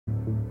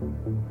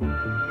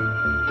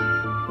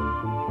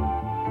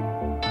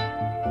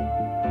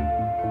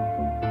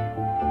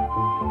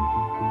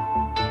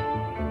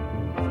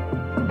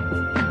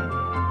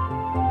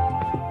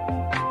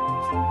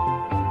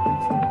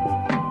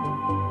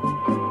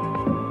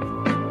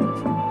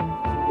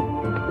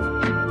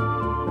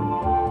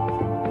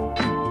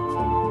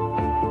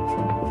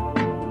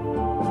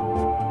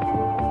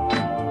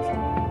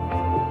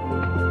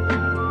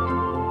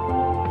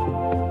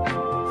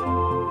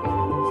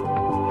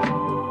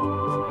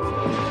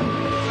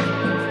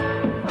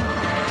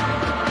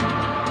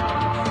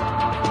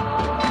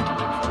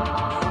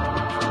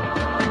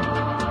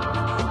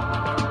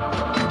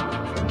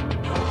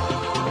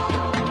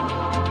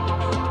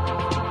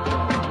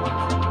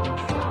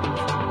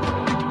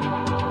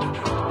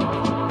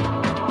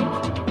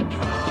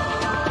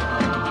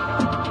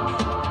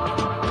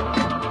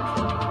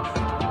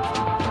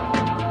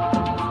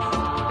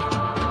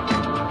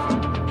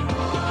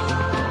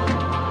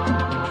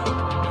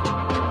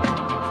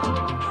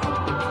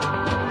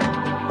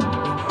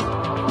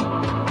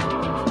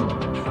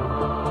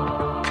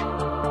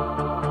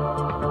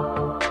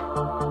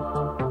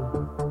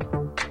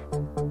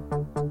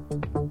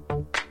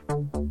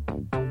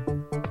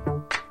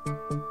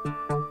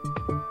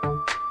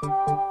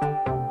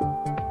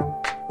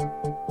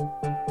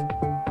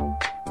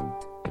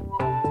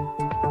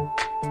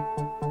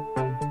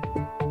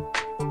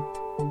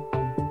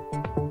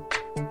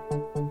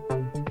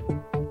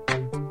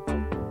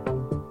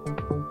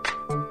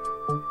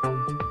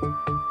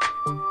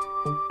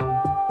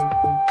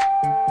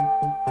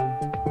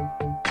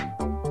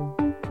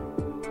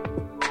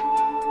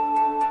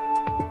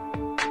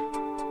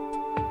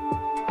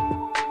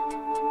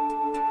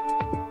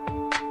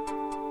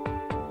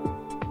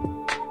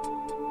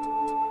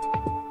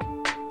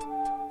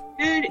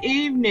Good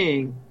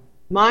evening.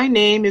 My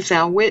name is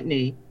Al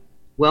Whitney.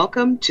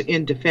 Welcome to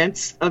In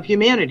Defense of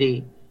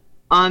Humanity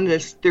on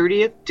this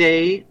 30th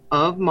day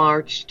of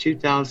March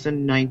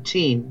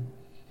 2019.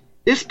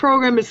 This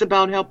program is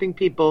about helping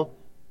people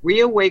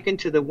reawaken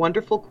to the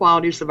wonderful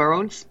qualities of our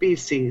own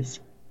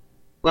species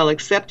while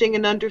accepting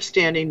and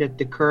understanding that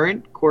the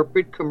current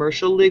corporate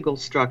commercial legal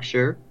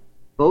structure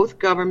both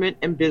government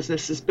and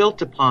business is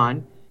built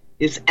upon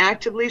is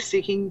actively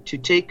seeking to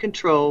take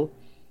control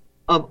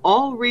of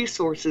all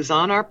resources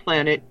on our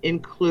planet,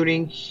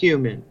 including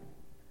human.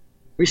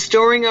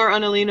 Restoring our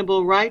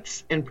unalienable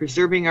rights and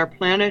preserving our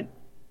planet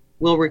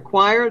will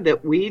require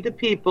that we, the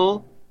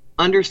people,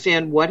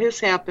 understand what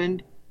has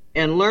happened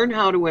and learn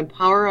how to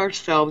empower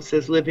ourselves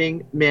as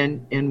living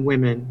men and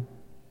women.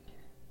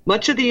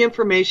 Much of the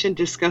information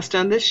discussed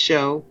on this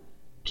show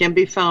can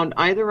be found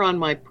either on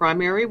my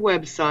primary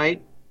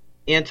website,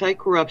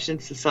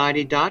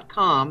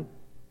 anticorruptionsociety.com,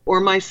 or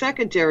my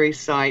secondary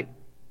site,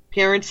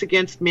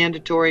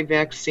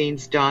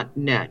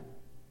 parentsagainstmandatoryvaccines.net.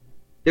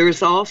 There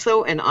is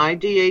also an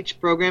IDH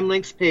program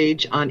links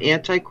page on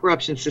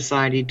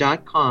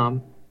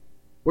anticorruptionsociety.com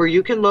where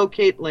you can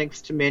locate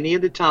links to many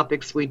of the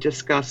topics we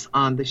discuss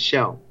on the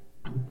show.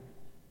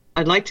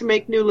 I'd like to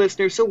make new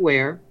listeners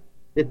aware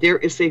that there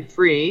is a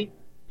free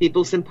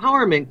People's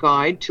Empowerment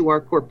Guide to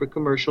our corporate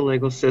commercial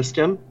legal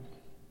system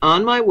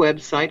on my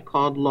website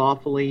called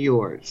Lawfully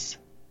Yours.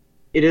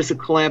 It is a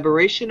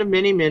collaboration of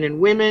many men and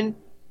women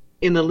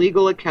in the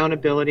legal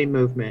accountability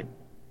movement.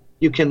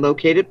 You can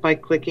locate it by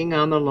clicking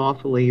on the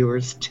Lawfully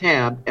Yours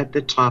tab at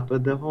the top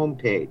of the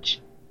homepage.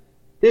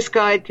 This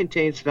guide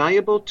contains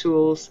valuable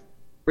tools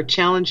for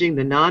challenging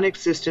the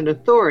non-existent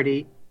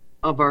authority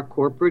of our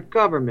corporate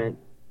government,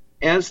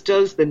 as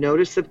does the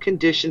Notice of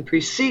Condition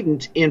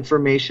Precedent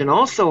information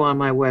also on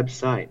my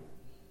website.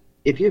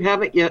 If you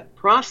haven't yet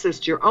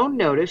processed your own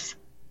notice,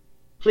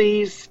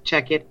 please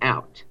check it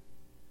out.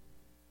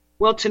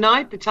 Well,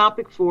 tonight the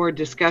topic for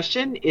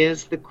discussion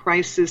is the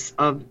crisis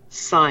of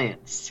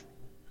science.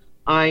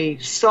 I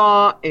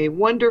saw a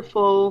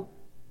wonderful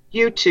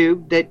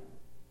YouTube that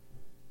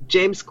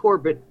James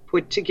Corbett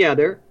put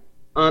together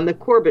on the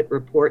Corbett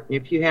Report. And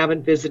if you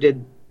haven't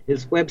visited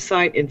his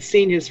website and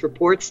seen his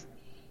reports,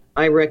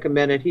 I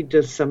recommend it. He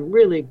does some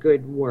really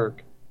good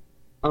work.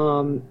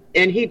 And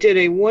he did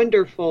a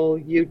wonderful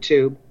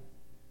YouTube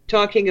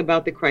talking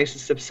about the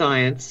crisis of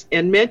science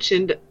and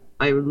mentioned,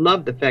 I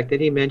love the fact that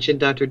he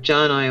mentioned Dr.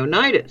 John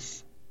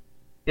Ioannidis.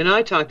 And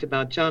I talked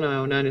about John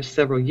Ioannidis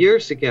several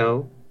years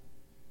ago.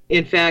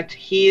 In fact,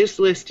 he is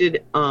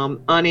listed on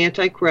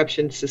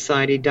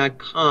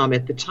anticorruptionsociety.com.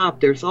 At the top,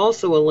 there's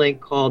also a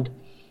link called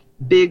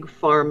Big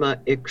Pharma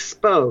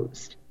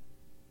Exposed.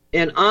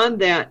 And on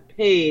that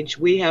page,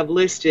 we have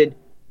listed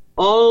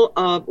all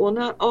of, well,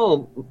 not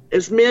all,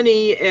 as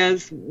many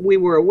as we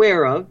were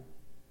aware of,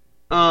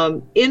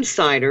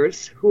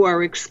 insiders who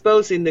are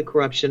exposing the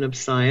corruption of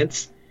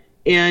science.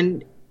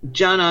 And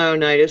John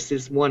Ioannidis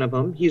is one of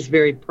them. He's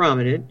very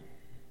prominent.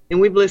 And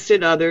we've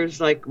listed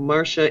others like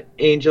Marcia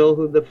Angel,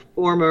 who the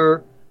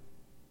former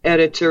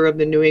editor of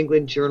the New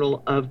England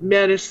Journal of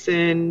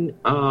Medicine,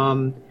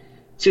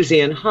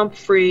 Suzanne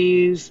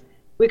Humphreys.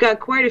 We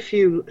got quite a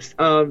few,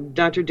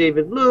 Dr.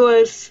 David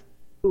Lewis,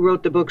 who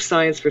wrote the book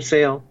Science for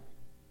Sale.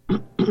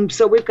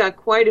 So we've got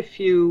quite a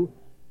few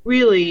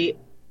really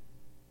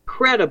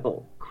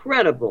credible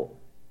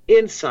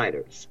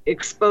insiders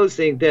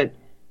exposing that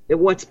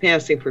what's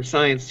passing for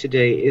science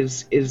today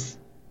is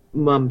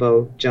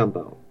mumbo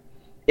jumbo.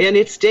 And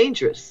it's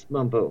dangerous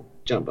mumbo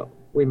jumbo,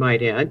 we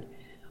might add.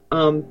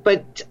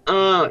 But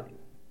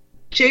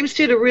James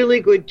did a really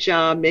good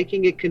job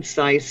making it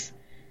concise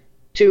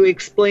to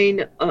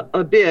explain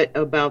a bit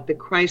about the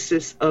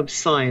crisis of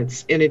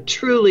science. And it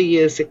truly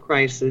is a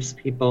crisis,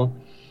 people.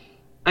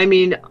 I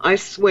mean, I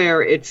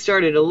swear it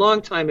started a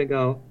long time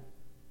ago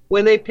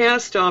when they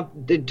passed off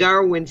the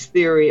Darwin's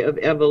theory of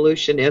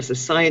evolution as a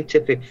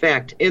scientific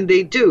fact, and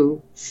they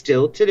do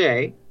still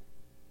today.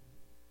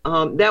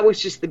 That was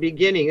just the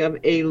beginning of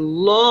a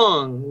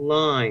long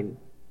line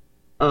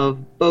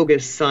of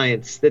bogus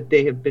science that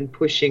they have been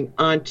pushing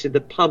onto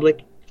the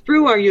public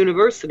through our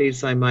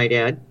universities, I might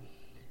add,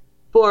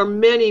 for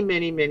many,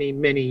 many, many,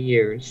 many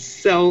years.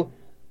 So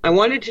I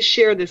wanted to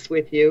share this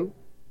with you.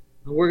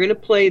 We're going to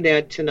play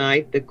that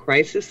tonight, The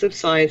Crisis of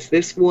Science.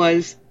 This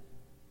was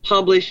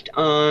published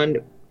on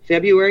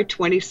February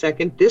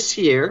 22nd this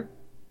year,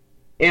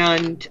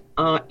 and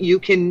you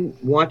can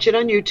watch it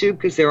on YouTube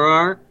because there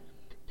are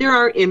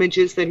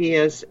images that he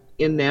has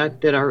in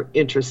that are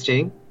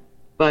interesting,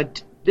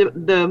 but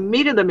the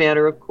meat of the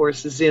matter, of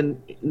course, is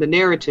in the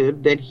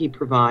narrative that he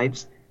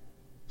provides.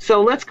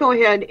 So let's go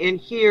ahead and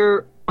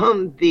hear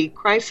The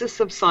Crisis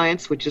of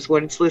Science, which is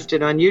what it's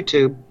listed on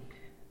YouTube,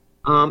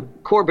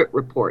 Corbett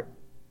Report.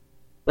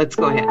 Let's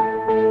go ahead.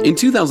 In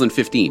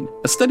 2015,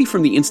 a study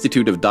from the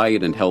Institute of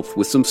Diet and Health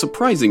with some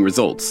surprising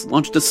results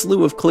launched a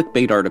slew of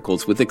clickbait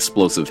articles with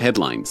explosive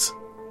headlines.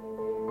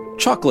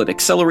 Chocolate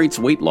accelerates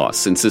weight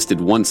loss, insisted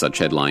one such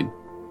headline.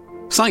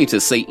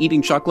 Scientists say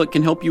eating chocolate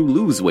can help you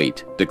lose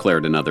weight,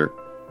 declared another.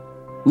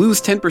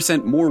 Lose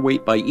 10% more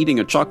weight by eating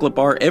a chocolate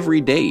bar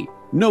every day.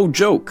 No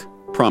joke,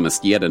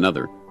 promised yet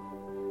another.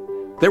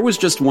 There was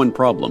just one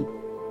problem.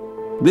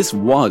 This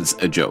was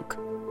a joke.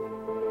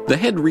 The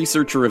head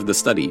researcher of the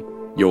study,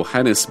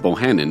 Johannes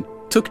Bohannon,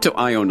 took to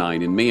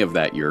IO9 in May of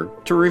that year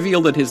to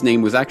reveal that his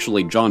name was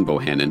actually John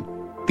Bohannon.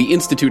 The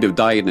Institute of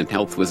Diet and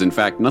Health was in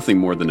fact nothing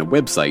more than a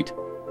website,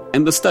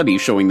 and the study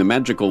showing the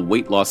magical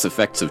weight loss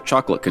effects of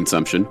chocolate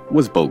consumption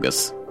was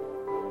bogus.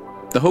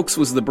 The hoax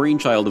was the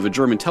brainchild of a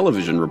German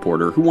television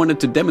reporter who wanted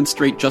to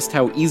demonstrate just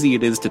how easy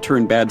it is to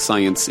turn bad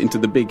science into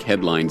the big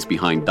headlines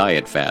behind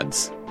diet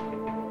fads.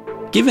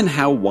 Given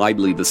how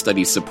widely the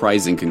study's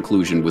surprising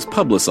conclusion was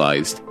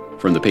publicized,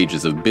 from the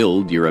pages of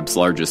Bild, Europe's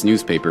largest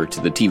newspaper, to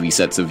the TV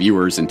sets of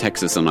viewers in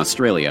Texas and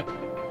Australia,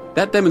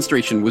 that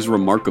demonstration was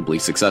remarkably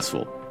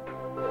successful.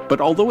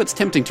 But although it's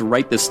tempting to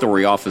write this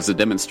story off as a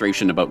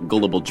demonstration about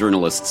gullible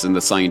journalists and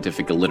the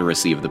scientific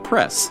illiteracy of the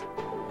press,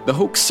 the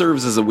hoax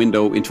serves as a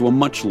window into a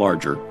much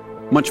larger,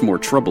 much more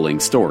troubling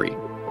story.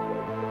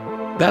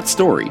 That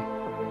story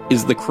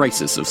is the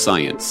crisis of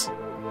science.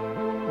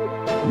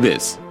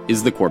 This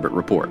is the Corbett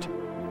Report.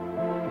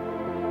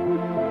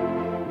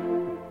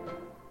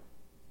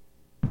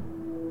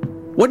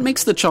 What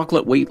makes the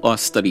chocolate weight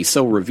loss study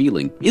so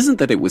revealing isn't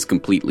that it was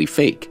completely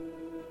fake.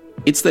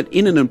 It's that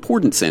in an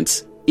important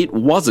sense, it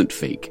wasn't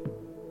fake.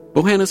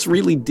 Bohannon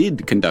really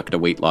did conduct a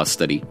weight loss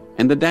study,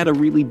 and the data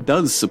really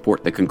does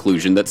support the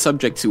conclusion that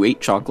subjects who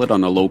ate chocolate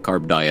on a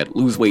low-carb diet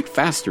lose weight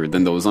faster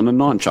than those on a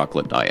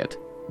non-chocolate diet.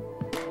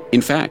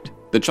 In fact,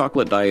 the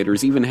chocolate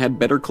dieters even had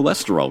better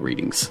cholesterol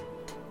readings.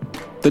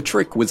 The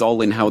trick was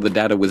all in how the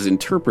data was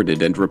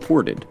interpreted and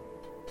reported.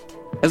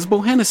 As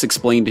Bohannon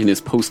explained in his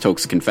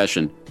post-hoax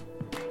confession,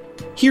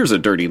 "Here's a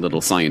dirty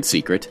little science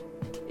secret.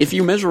 If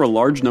you measure a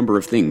large number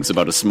of things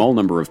about a small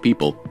number of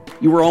people,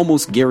 you are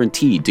almost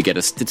guaranteed to get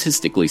a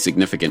statistically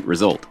significant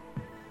result.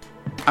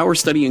 Our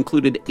study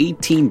included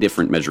 18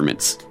 different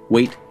measurements: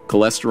 weight,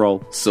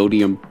 cholesterol,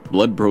 sodium,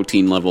 blood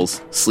protein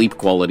levels, sleep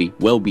quality,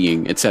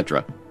 well-being,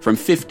 etc., from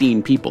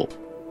 15 people.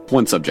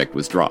 One subject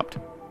was dropped.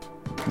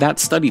 That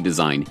study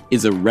design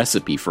is a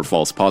recipe for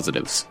false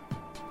positives."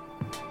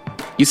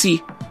 You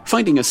see,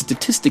 finding a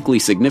statistically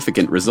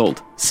significant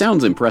result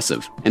sounds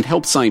impressive and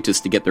helps scientists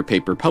to get their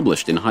paper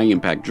published in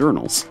high-impact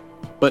journals.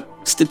 But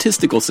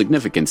statistical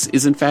significance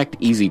is in fact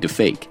easy to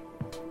fake.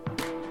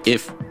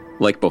 If,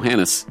 like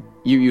Bohannon,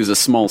 you use a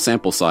small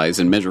sample size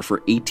and measure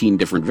for 18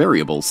 different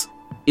variables,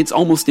 it's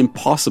almost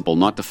impossible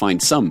not to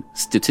find some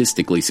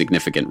statistically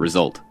significant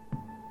result.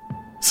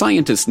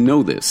 Scientists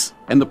know this,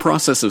 and the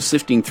process of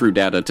sifting through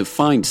data to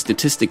find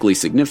statistically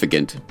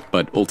significant,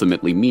 but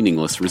ultimately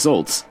meaningless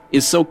results,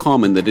 is so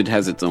common that it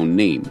has its own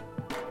name: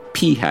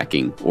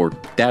 p-hacking, or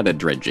data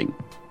dredging.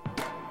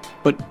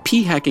 But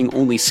p-hacking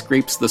only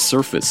scrapes the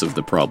surface of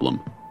the problem.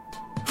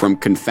 From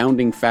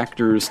confounding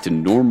factors to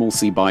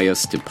normalcy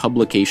bias to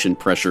publication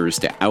pressures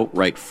to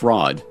outright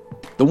fraud,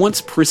 the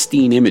once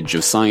pristine image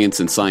of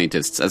science and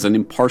scientists as an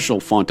impartial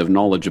font of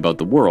knowledge about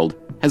the world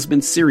has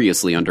been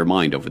seriously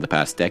undermined over the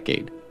past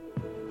decade.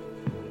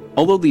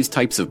 Although these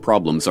types of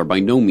problems are by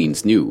no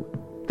means new,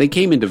 they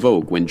came into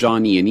vogue when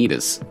John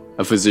Ioannidis,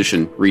 a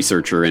physician,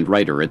 researcher, and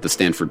writer at the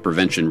Stanford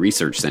Prevention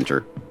Research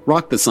Center,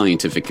 rocked the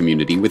scientific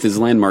community with his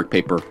landmark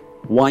paper,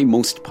 Why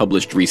Most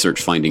Published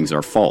Research Findings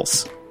Are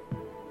False.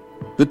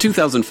 The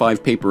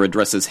 2005 paper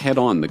addresses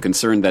head-on the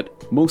concern that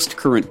most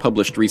current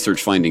published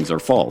research findings are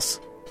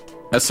false,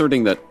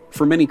 asserting that,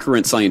 for many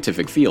current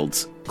scientific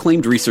fields,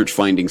 claimed research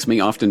findings may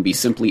often be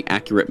simply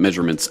accurate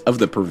measurements of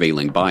the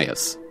prevailing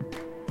bias.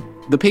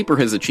 The paper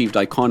has achieved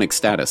iconic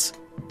status,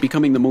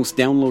 becoming the most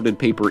downloaded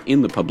paper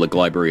in the public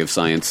library of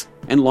science,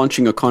 and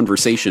launching a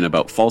conversation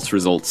about false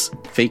results,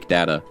 fake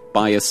data,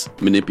 bias,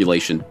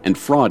 manipulation, and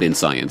fraud in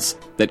science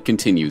that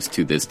continues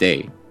to this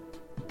day.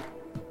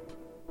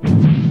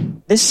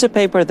 This is a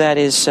paper that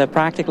is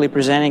practically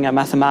presenting a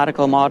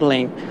mathematical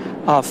modeling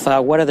of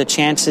what are the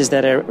chances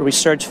that a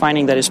research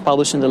finding that is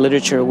published in the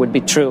literature would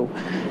be true.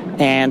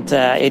 And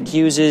it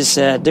uses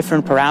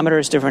different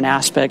parameters, different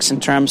aspects in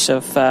terms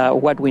of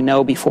what we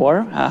know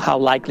before, how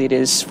likely it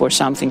is for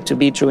something to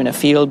be true in a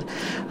field,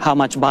 how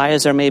much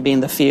bias there may be in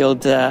the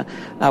field,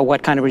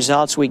 what kind of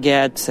results we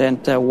get,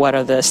 and what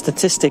are the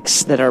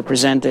statistics that are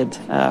presented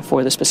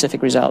for the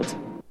specific result.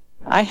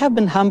 I have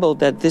been humbled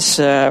that this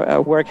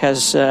work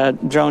has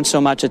drawn so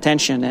much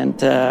attention,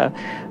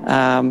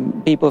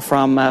 and people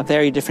from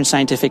very different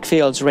scientific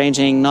fields,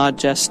 ranging not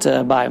just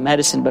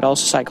biomedicine, but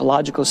also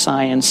psychological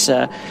science,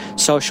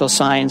 social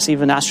science,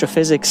 even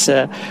astrophysics,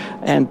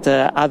 and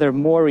other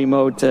more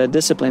remote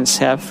disciplines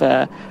have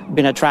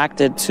been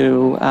attracted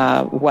to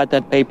what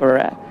that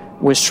paper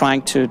was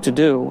trying to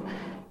do.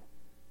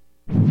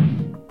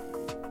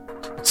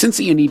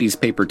 Since Ioannidis'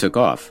 paper took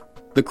off,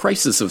 the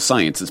crisis of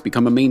science has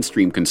become a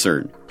mainstream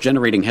concern,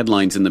 generating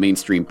headlines in the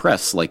mainstream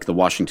press like The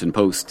Washington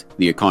Post,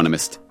 The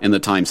Economist, and the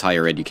Times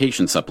Higher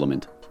Education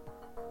Supplement.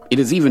 It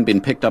has even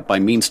been picked up by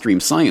mainstream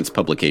science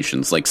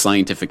publications like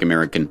Scientific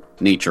American,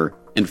 Nature,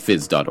 and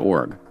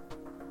Phys.org.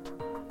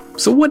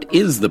 So what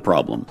is the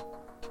problem?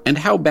 And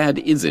how bad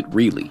is it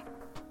really?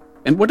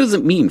 And what does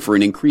it mean for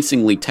an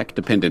increasingly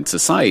tech-dependent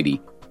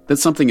society that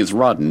something is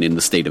rotten in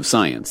the state of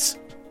science?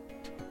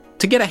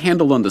 To get a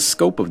handle on the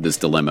scope of this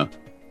dilemma,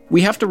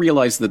 we have to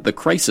realize that the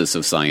crisis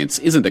of science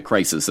isn't a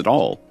crisis at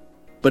all,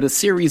 but a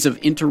series of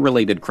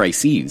interrelated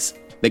crises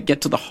that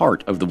get to the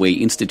heart of the way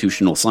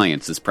institutional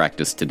science is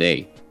practiced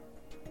today.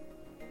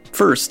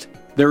 First,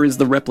 there is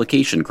the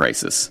replication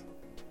crisis.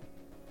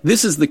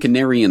 This is the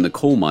canary in the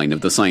coal mine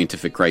of the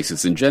scientific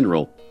crisis in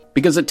general,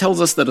 because it tells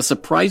us that a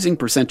surprising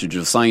percentage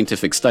of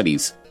scientific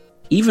studies,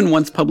 even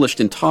ones published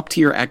in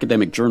top-tier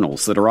academic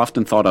journals that are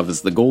often thought of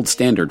as the gold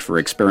standard for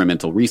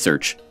experimental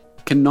research,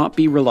 cannot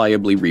be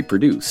reliably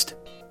reproduced.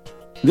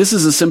 This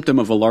is a symptom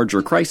of a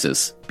larger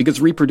crisis, because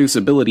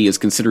reproducibility is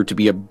considered to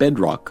be a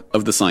bedrock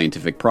of the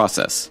scientific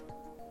process.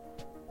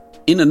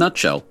 In a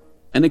nutshell,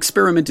 an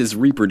experiment is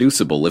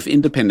reproducible if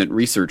independent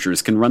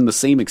researchers can run the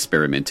same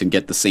experiment and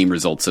get the same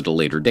results at a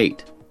later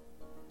date.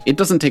 It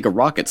doesn't take a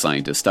rocket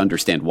scientist to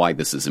understand why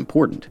this is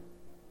important.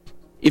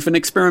 If an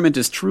experiment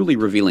is truly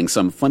revealing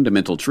some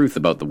fundamental truth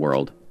about the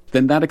world,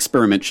 then that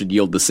experiment should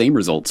yield the same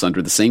results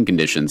under the same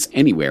conditions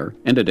anywhere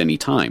and at any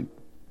time,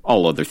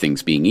 all other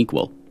things being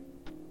equal.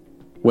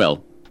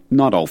 Well,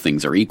 not all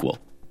things are equal.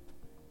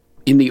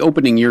 In the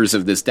opening years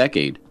of this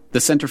decade, the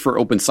Center for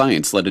Open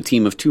Science led a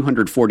team of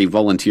 240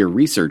 volunteer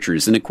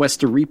researchers in a quest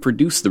to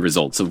reproduce the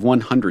results of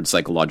 100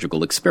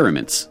 psychological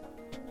experiments.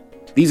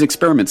 These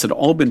experiments had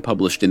all been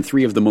published in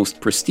 3 of the most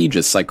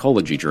prestigious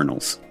psychology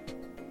journals.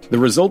 The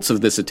results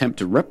of this attempt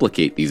to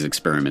replicate these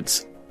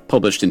experiments,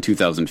 published in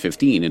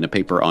 2015 in a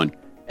paper on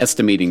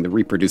Estimating the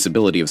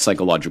Reproducibility of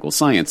Psychological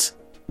Science,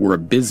 were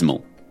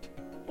abysmal.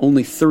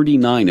 Only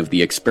 39 of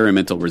the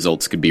experimental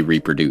results could be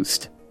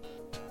reproduced.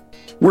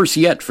 Worse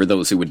yet, for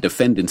those who would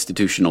defend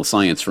institutional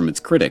science from its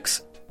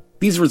critics,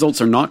 these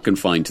results are not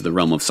confined to the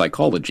realm of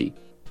psychology.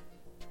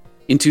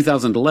 In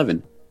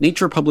 2011,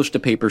 Nature published a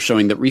paper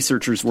showing that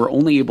researchers were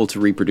only able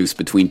to reproduce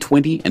between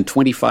 20 and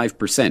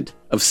 25%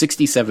 of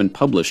 67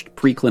 published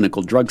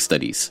preclinical drug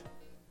studies.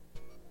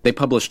 They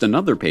published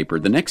another paper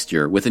the next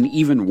year with an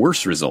even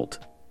worse result.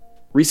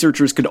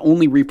 Researchers could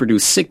only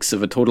reproduce 6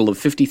 of a total of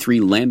 53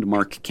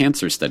 landmark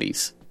cancer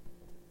studies.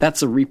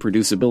 That's a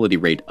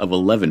reproducibility rate of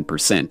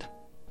 11%.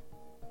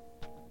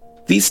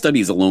 These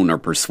studies alone are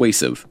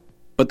persuasive,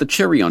 but the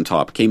cherry on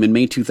top came in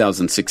May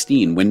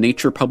 2016 when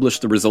Nature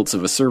published the results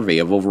of a survey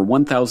of over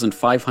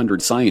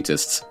 1,500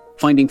 scientists,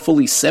 finding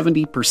fully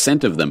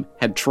 70% of them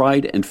had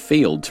tried and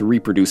failed to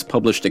reproduce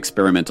published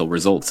experimental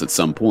results at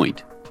some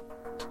point.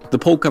 The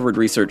poll covered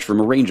research from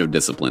a range of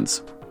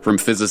disciplines, from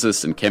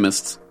physicists and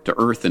chemists, to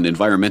earth and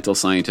environmental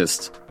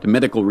scientists, to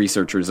medical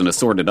researchers and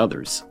assorted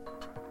others.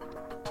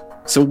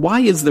 So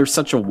why is there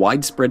such a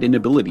widespread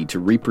inability to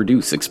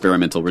reproduce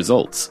experimental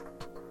results?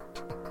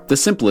 The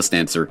simplest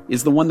answer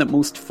is the one that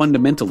most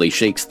fundamentally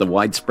shakes the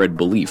widespread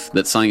belief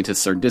that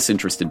scientists are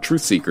disinterested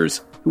truth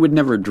seekers who would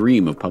never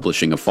dream of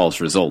publishing a false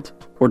result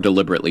or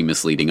deliberately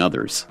misleading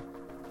others.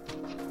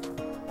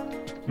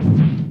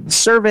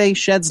 Survey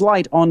sheds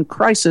light on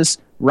crisis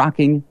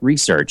rocking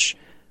research.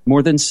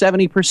 More than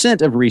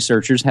 70% of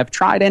researchers have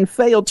tried and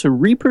failed to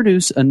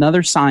reproduce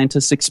another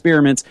scientist's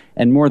experiments,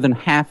 and more than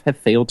half have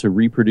failed to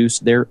reproduce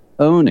their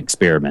own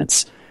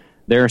experiments.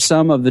 There are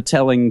some of the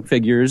telling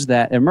figures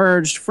that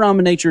emerged from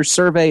Nature's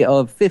survey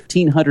of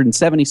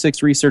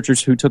 1,576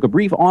 researchers who took a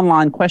brief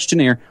online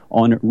questionnaire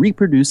on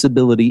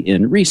reproducibility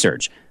in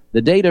research.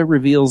 The data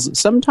reveals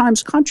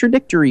sometimes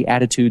contradictory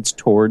attitudes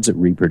towards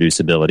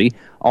reproducibility,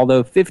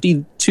 although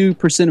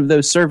 52% of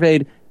those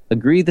surveyed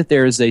agree that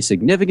there is a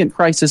significant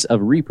crisis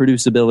of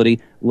reproducibility.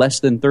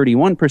 Less than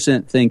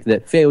 31% think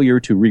that failure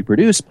to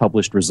reproduce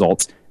published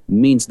results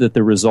means that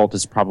the result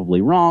is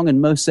probably wrong,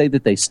 and most say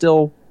that they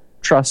still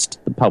trust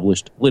the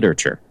published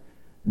literature.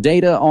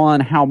 Data on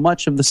how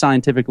much of the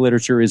scientific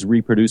literature is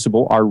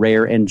reproducible are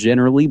rare and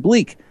generally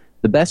bleak.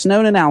 The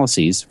best-known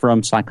analyses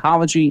from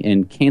psychology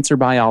and cancer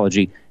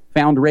biology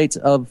found rates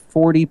of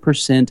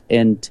 40%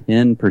 and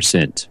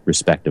 10%,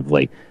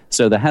 respectively.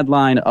 So the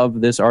headline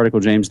of this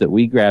article, James, that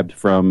we grabbed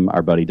from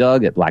our buddy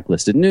Doug at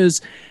Blacklisted News,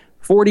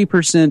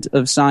 40%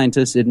 of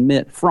scientists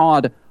admit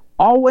fraud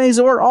always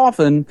or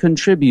often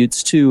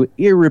contributes to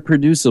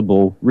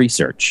irreproducible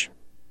research.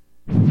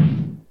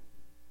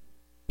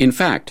 In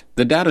fact,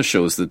 the data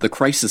shows that the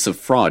crisis of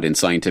fraud in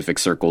scientific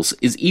circles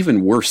is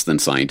even worse than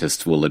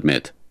scientists will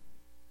admit.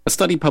 A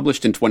study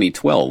published in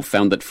 2012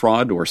 found that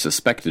fraud or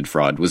suspected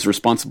fraud was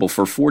responsible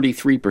for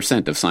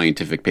 43% of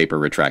scientific paper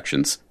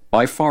retractions,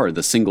 by far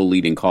the single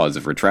leading cause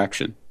of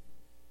retraction.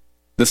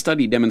 The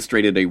study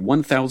demonstrated a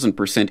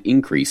 1,000%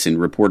 increase in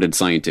reported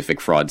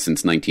scientific fraud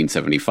since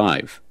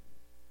 1975.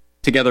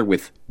 Together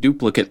with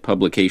duplicate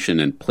publication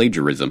and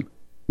plagiarism,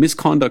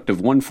 misconduct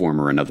of one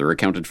form or another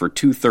accounted for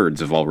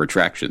 2/3 of all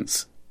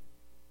retractions.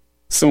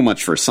 So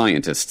much for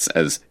scientists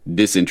as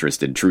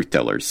disinterested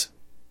truth-tellers.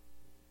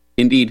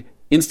 Indeed,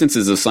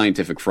 instances of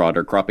scientific fraud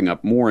are cropping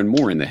up more and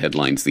more in the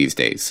headlines these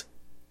days.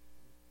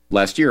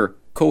 Last year,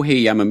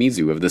 Kohei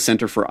Yamamizu of the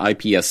Center for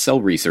iPS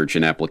Cell Research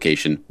and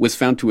Application was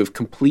found to have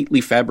completely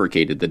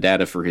fabricated the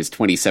data for his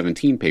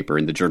 2017 paper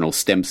in the journal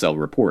Stem Cell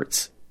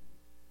Reports.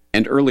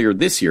 And earlier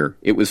this year,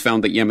 it was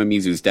found that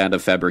Yamamizu's data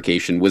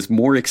fabrication was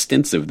more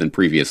extensive than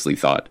previously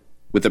thought,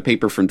 with a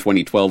paper from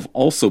 2012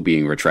 also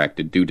being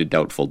retracted due to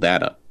doubtful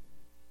data.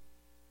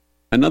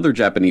 Another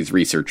Japanese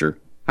researcher,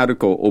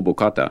 Haruko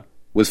Obokata,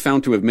 was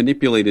found to have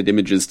manipulated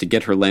images to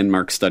get her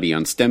landmark study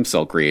on stem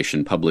cell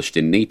creation published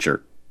in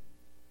Nature.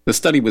 The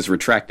study was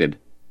retracted,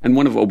 and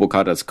one of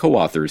Obokata's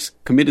co-authors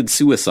committed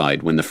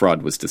suicide when the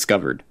fraud was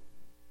discovered.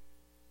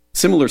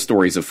 Similar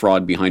stories of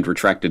fraud behind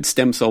retracted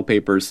stem cell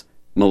papers,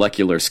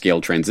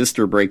 molecular-scale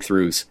transistor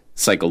breakthroughs,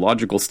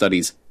 psychological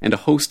studies, and a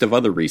host of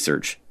other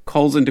research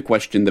calls into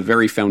question the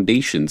very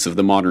foundations of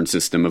the modern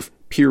system of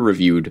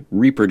peer-reviewed,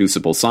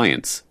 reproducible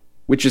science,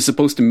 which is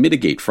supposed to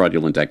mitigate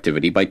fraudulent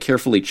activity by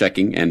carefully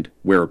checking and,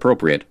 where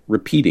appropriate,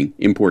 repeating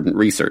important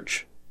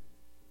research.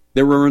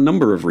 There are a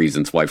number of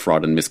reasons why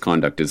fraud and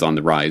misconduct is on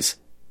the rise,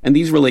 and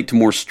these relate to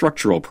more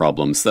structural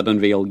problems that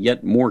unveil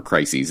yet more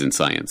crises in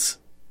science.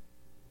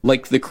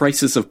 Like the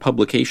crisis of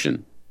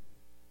publication.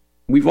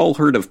 We've all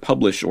heard of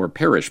publish or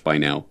perish by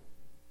now.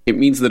 It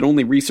means that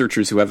only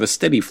researchers who have a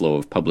steady flow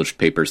of published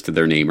papers to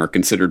their name are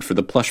considered for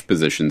the plush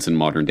positions in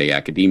modern-day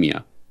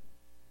academia.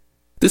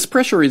 This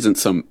pressure isn't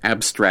some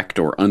abstract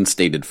or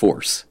unstated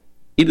force.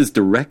 It is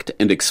direct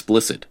and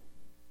explicit.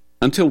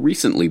 Until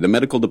recently, the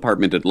medical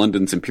department at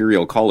London's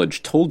Imperial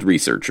College told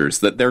researchers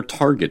that their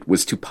target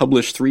was to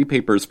publish 3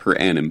 papers per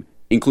annum,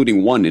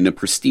 including one in a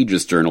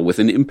prestigious journal with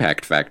an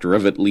impact factor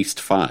of at least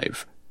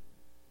 5.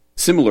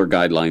 Similar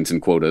guidelines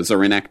and quotas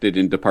are enacted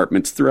in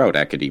departments throughout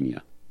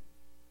academia.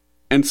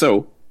 And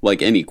so,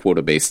 like any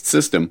quota-based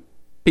system,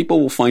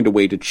 people will find a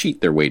way to cheat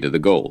their way to the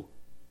goal.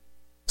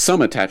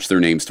 Some attach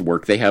their names to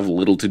work they have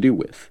little to do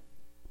with.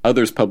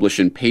 Others publish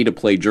in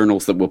pay-to-play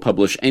journals that will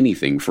publish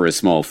anything for a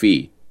small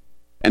fee.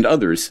 And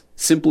others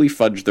simply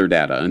fudge their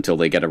data until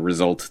they get a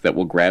result that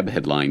will grab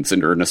headlines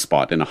and earn a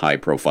spot in a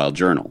high-profile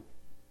journal.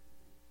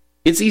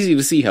 It's easy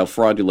to see how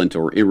fraudulent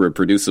or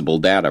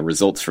irreproducible data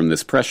results from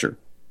this pressure.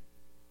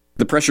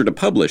 The pressure to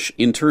publish,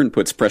 in turn,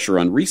 puts pressure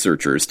on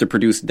researchers to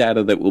produce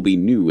data that will be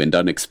new and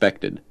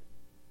unexpected.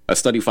 A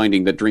study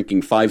finding that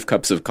drinking 5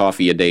 cups of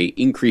coffee a day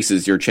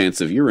increases your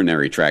chance of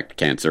urinary tract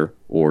cancer,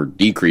 or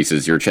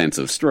decreases your chance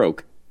of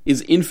stroke,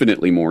 is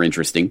infinitely more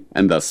interesting,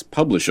 and thus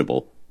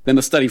publishable, than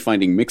a study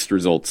finding mixed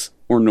results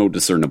or no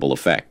discernible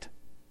effect.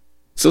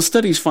 So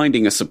studies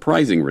finding a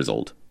surprising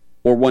result,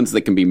 or ones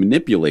that can be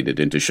manipulated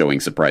into showing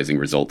surprising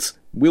results,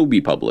 will be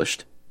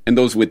published, and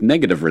those with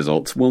negative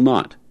results will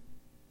not.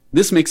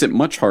 This makes it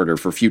much harder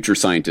for future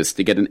scientists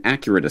to get an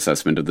accurate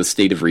assessment of the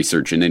state of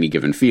research in any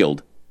given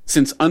field,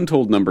 since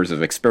untold numbers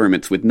of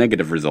experiments with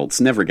negative results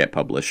never get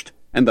published,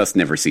 and thus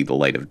never see the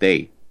light of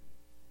day.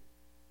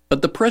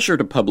 But the pressure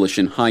to publish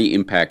in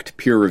high-impact,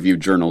 peer-reviewed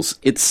journals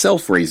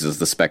itself raises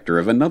the specter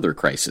of another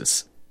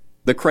crisis,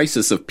 the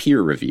crisis of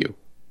peer review.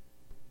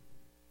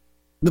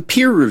 The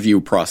peer review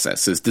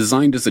process is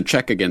designed as a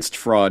check against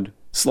fraud,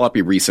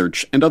 sloppy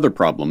research, and other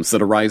problems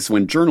that arise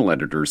when journal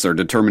editors are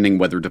determining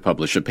whether to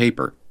publish a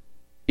paper.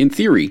 In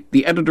theory,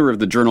 the editor of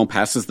the journal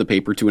passes the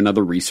paper to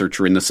another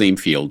researcher in the same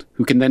field,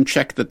 who can then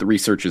check that the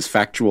research is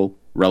factual,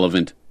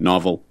 relevant,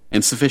 novel,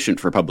 and sufficient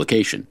for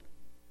publication.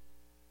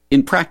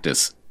 In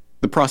practice,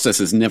 the process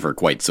is never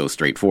quite so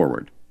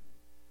straightforward.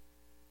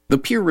 The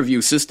peer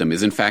review system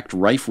is in fact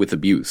rife with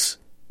abuse,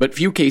 but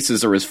few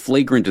cases are as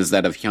flagrant as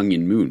that of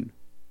Hyung-In Moon.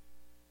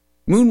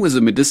 Moon was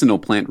a medicinal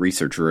plant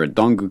researcher at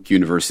Dongguk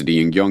University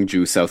in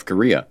Gyeongju, South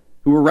Korea,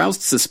 who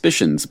aroused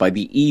suspicions by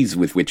the ease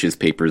with which his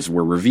papers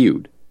were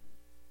reviewed.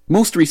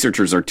 Most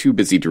researchers are too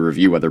busy to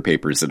review other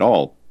papers at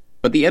all,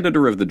 but the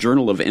editor of the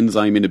Journal of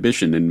Enzyme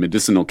Inhibition and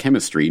Medicinal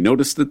Chemistry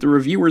noticed that the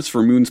reviewers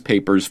for Moon's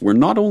papers were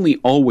not only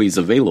always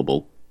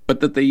available, but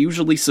that they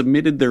usually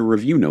submitted their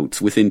review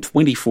notes within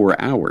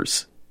 24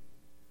 hours.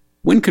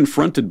 When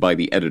confronted by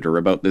the editor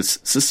about this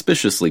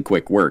suspiciously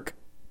quick work,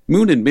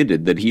 Moon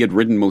admitted that he had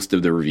written most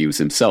of the reviews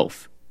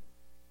himself.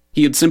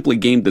 He had simply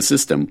gamed the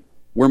system,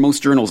 where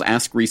most journals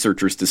ask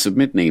researchers to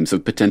submit names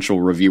of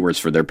potential reviewers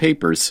for their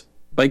papers,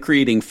 by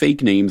creating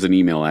fake names and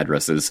email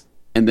addresses,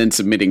 and then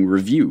submitting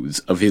reviews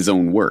of his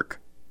own work.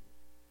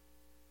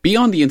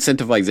 Beyond the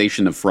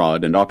incentivization of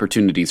fraud and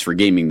opportunities for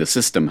gaming the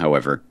system,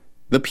 however,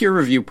 the peer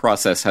review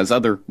process has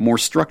other, more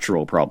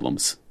structural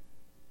problems.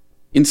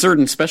 In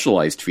certain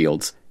specialized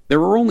fields,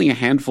 there are only a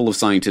handful of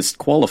scientists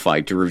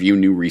qualified to review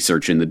new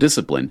research in the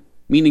discipline,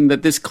 meaning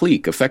that this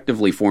clique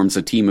effectively forms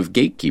a team of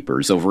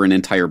gatekeepers over an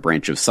entire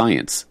branch of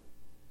science.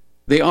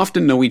 They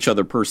often know each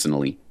other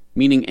personally,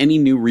 meaning any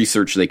new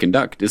research they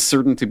conduct is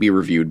certain to be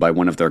reviewed by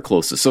one of their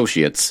close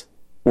associates,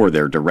 or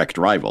their direct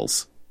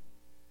rivals.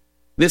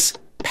 This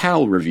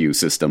PAL review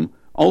system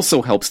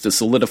also helps to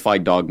solidify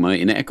dogma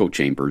in echo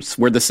chambers,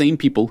 where the same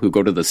people who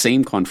go to the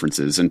same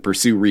conferences and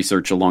pursue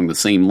research along the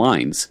same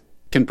lines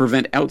can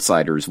prevent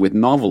outsiders with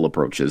novel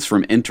approaches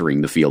from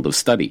entering the field of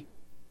study.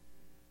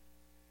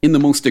 In the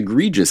most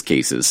egregious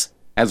cases,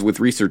 as with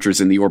researchers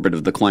in the orbit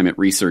of the Climate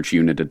Research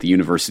Unit at the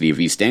University of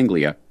East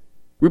Anglia,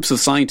 groups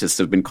of scientists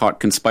have been caught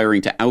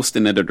conspiring to oust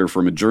an editor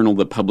from a journal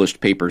that published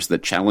papers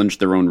that challenged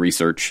their own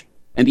research,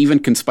 and even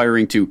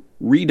conspiring to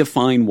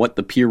redefine what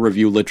the peer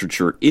review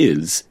literature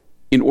is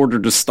in order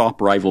to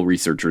stop rival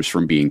researchers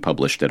from being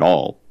published at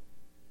all.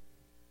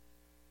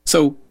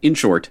 So, in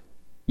short,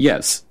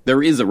 yes,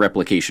 there is a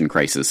replication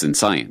crisis in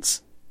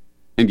science.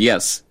 And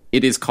yes,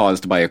 it is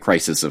caused by a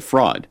crisis of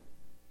fraud.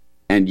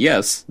 And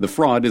yes, the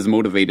fraud is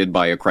motivated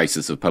by a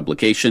crisis of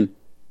publication.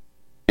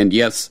 And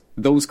yes,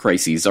 those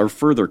crises are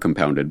further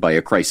compounded by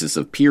a crisis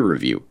of peer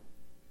review.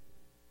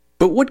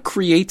 But what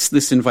creates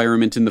this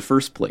environment in the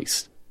first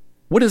place?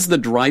 What is the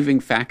driving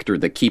factor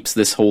that keeps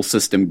this whole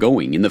system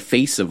going in the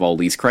face of all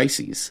these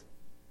crises?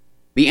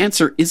 The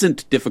answer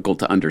isn't difficult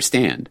to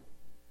understand.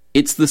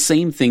 It's the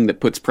same thing that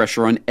puts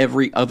pressure on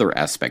every other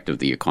aspect of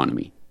the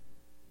economy.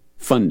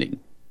 Funding.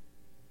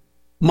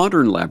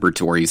 Modern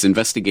laboratories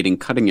investigating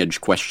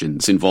cutting-edge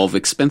questions involve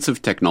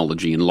expensive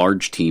technology and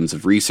large teams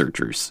of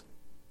researchers.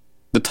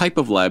 The type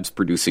of labs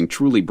producing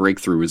truly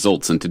breakthrough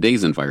results in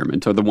today's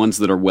environment are the ones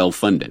that are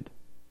well-funded.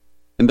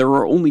 And there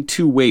are only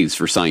two ways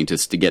for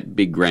scientists to get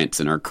big grants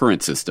in our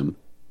current system: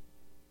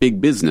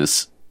 big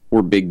business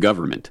or big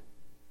government.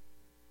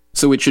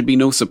 So it should be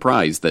no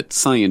surprise that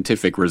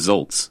scientific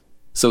results,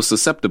 so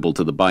susceptible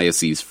to the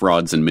biases,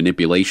 frauds, and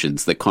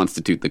manipulations that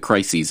constitute the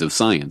crises of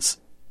science,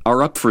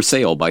 are up for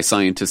sale by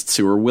scientists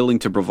who are willing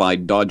to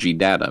provide dodgy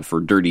data for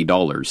dirty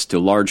dollars to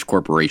large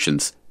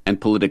corporations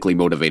and politically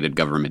motivated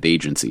government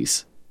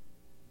agencies.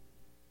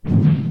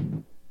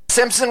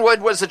 Simpsonwood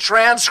was the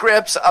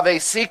transcripts of a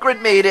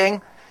secret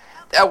meeting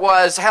that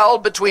was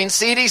held between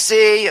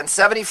CDC and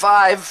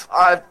 75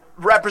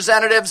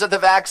 representatives of the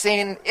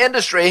vaccine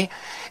industry,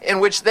 in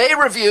which they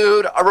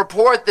reviewed a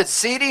report that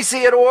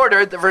CDC had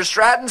ordered, the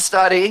Verstraeten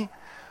study,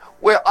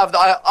 of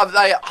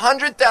the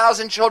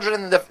 100,000 children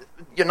in the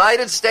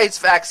United States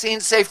Vaccine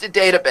Safety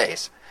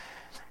Database.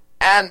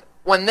 And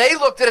when they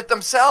looked at it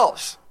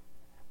themselves,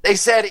 they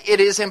said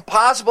it is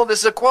impossible, this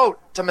is a quote,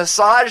 to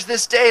massage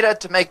this data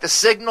to make the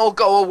signal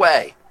go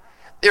away.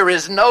 There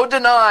is no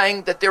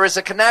denying that there is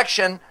a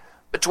connection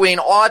between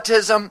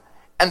autism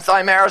and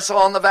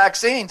thimerosal and the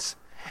vaccines.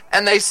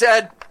 And they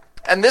said,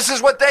 and this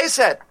is what they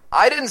said,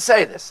 I didn't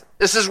say this.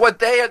 This is what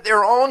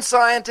their own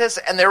scientists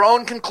and their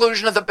own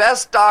conclusion of the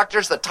best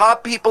doctors, the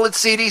top people at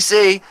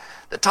CDC,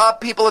 the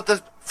top people at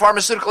the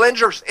pharmaceutical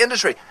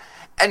industry.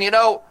 And you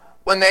know,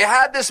 when they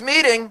had this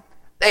meeting,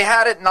 they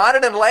had it not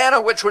in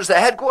Atlanta, which was the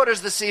headquarters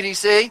of the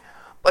CDC,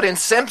 but in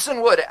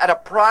Simpsonwood at a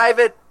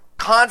private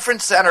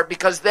conference center,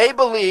 because they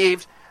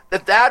believed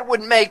that that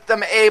would make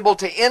them able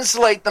to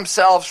insulate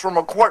themselves from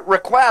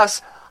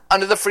requests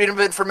under the Freedom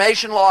of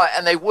Information Law,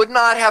 and they would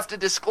not have to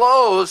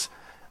disclose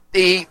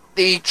the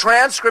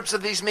transcripts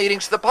of these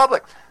meetings to the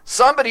public.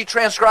 Somebody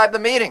transcribed the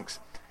meetings,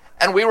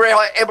 and we were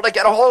able to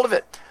get a hold of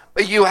it.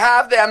 But you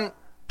have them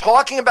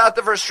talking about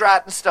the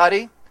Verstraeten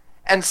study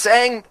and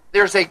saying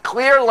there's a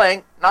clear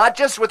link, not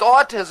just with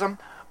autism,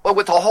 but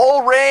with a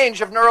whole range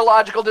of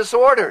neurological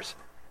disorders.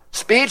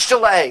 Speech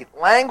delay,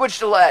 language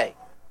delay,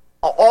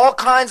 all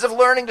kinds of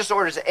learning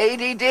disorders,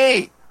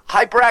 ADD,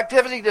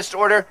 hyperactivity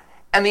disorder,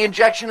 and the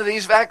injection of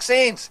these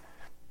vaccines.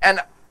 And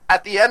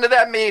at the end of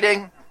that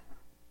meeting,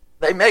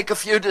 they make a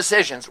few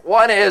decisions.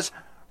 One is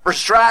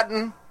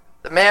Verstraeten,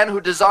 the man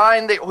who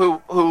designed,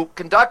 who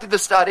conducted the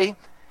study,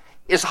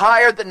 is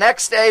hired the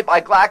next day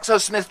by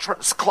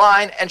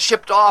GlaxoSmithKline and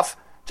shipped off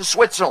to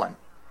Switzerland.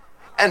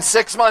 And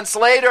 6 months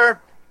later,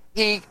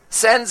 he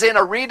sends in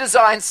a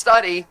redesigned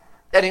study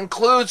that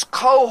includes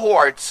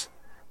cohorts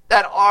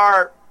that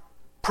are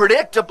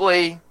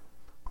predictably,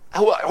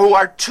 who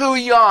are too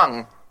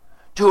young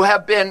to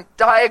have been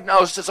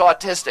diagnosed as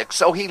autistic.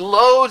 So he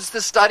loads the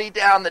study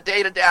down, the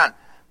data down,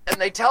 and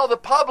they tell the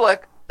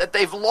public that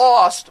they've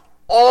lost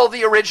all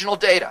the original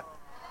data.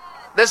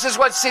 This is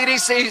what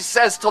CDC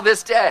says till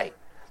this day,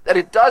 that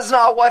it does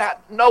not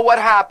know what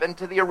happened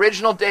to the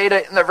original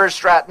data in the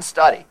Verstraeten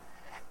study.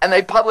 And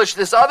they published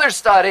this other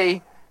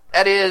study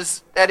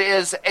it's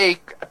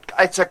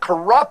a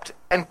corrupt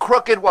and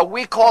crooked, what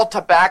we call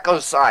tobacco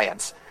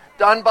science,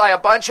 done by a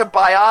bunch of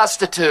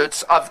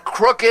biostitutes of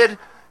crooked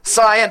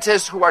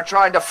scientists who are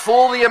trying to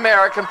fool the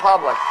American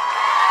public.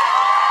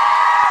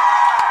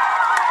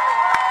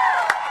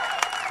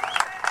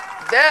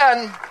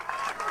 Then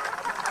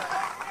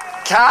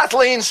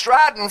Kathleen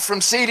Stratton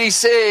from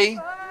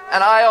CDC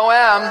and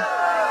IOM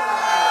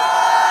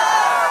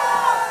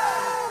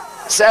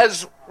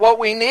says what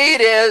we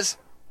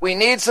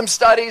need some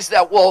studies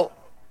that will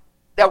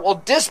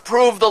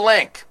disprove the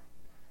link.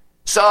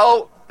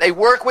 So they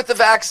work with the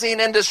vaccine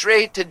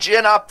industry to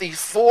gin up these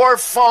 4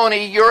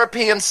 phony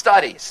European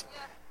studies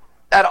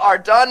that are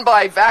done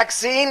by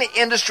vaccine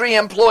industry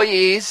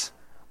employees,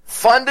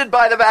 funded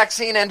by the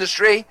vaccine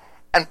industry,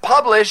 and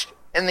published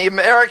in the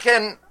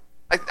American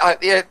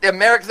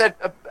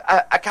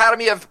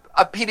Academy of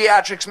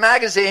Pediatrics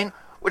magazine,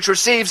 which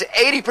receives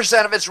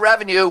 80% of its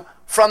revenue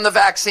from the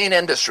vaccine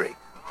industry.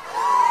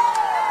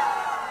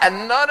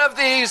 And none of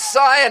these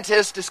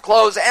scientists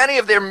disclose any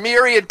of their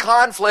myriad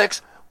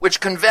conflicts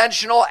which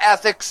conventional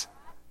ethics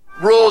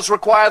rules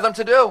require them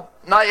to do.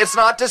 It's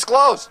not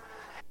disclosed.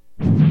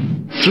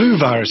 Flu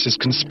viruses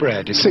can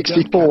spread.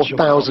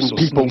 64,000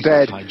 people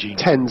dead,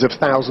 tens of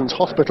thousands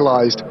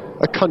hospitalised,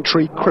 a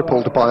country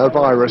crippled by a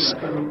virus.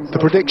 The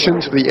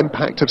predictions for the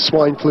impact of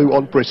swine flu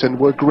on Britain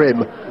were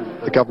grim.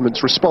 The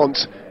government's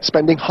response,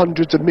 spending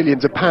hundreds of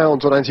millions of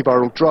pounds on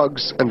antiviral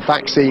drugs and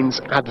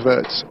vaccines,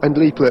 adverts and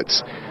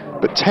leaflets.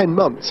 But 10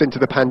 months into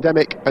the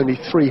pandemic, only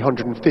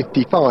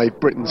 355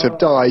 Britons have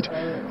died,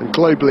 and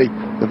globally,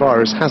 the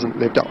virus hasn't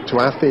lived up to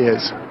our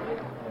fears.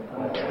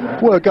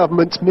 Were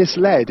governments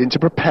misled into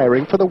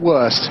preparing for the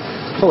worst?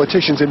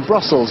 Politicians in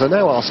Brussels are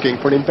now asking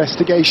for an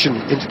investigation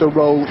into the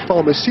role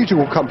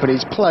pharmaceutical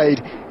companies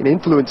played in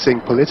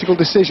influencing political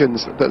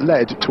decisions that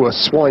led to a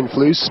swine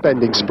flu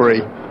spending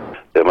spree.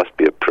 There must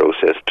be a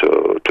process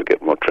to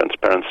get more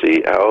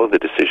transparency, how the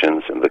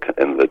decisions in the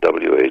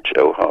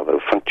WHO, how they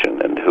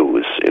function, and who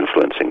is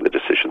influencing the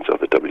decisions of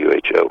the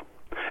WHO,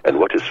 and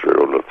what is the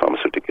role of the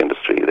pharmaceutical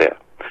industry there.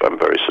 I'm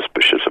very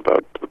suspicious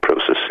about the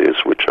processes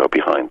which are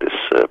behind this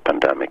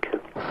pandemic.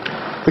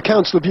 The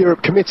Council of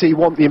Europe Committee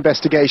want the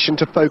investigation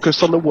to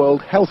focus on the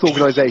World Health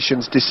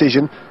Organization's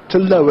decision to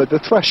lower the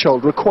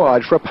threshold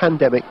required for a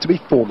pandemic to be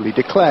formally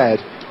declared.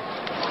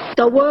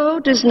 The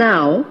world is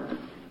now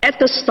at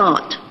the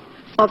start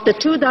of the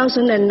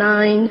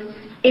 2009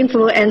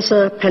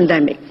 influenza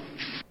pandemic.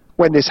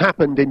 When this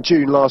happened in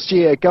June last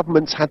year,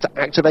 governments had to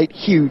activate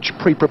huge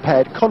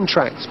pre-prepared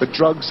contracts for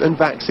drugs and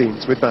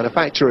vaccines with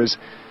manufacturers.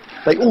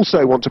 They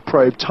also want to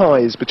probe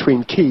ties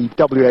between key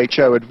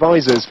WHO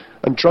advisors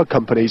and drug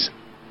companies.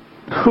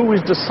 Who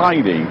is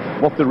deciding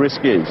what the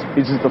risk is?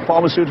 Is it the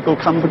pharmaceutical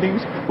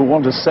companies who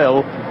want to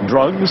sell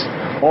drugs,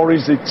 or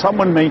is it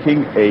someone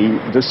making a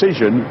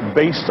decision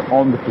based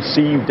on the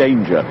perceived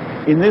danger?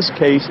 In this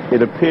case,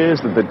 it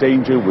appears that the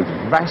danger was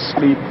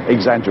vastly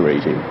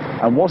exaggerated.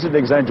 And was it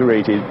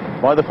exaggerated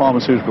by the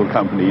pharmaceutical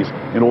companies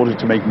in order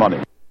to make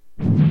money?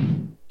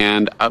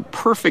 And a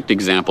perfect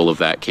example of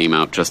that came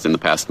out just in the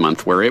past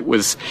month, where it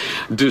was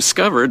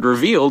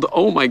revealed,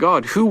 oh my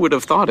God, who would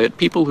have thought it?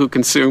 People who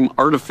consume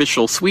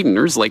artificial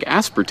sweeteners like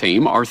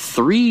aspartame are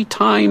 3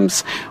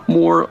 times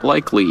more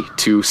likely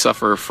to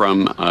suffer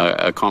from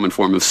a common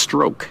form of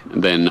stroke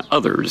than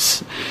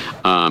others.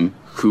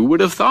 Who would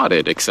have thought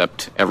it,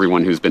 except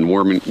everyone who's been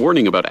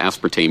warning about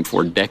aspartame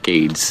for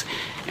decades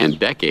and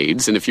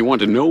decades. And if you want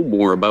to know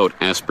more about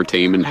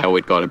aspartame and how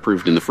it got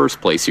approved in the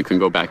first place, you can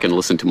go back and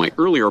listen to my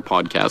earlier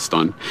podcast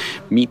on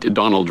Meet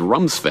Donald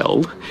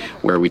Rumsfeld,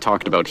 where we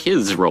talked about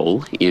his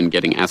role in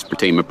getting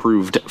aspartame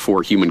approved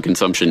for human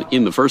consumption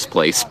in the first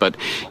place. But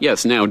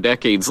yes, now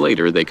decades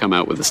later, they come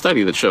out with a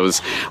study that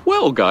shows,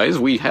 well, guys,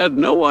 we had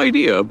no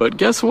idea, but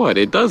guess what?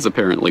 It does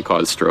apparently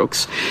cause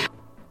strokes.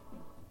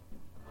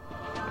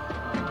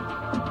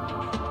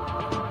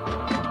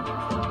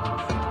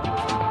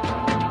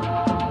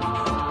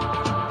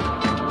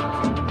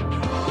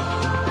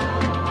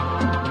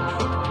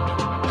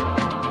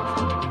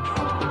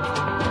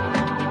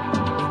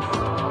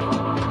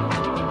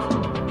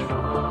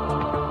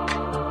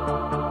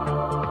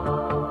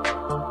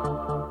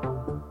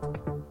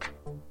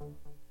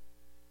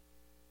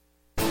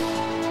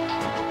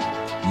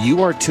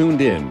 You are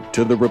tuned in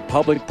to the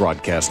Republic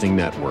Broadcasting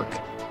Network.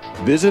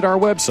 Visit our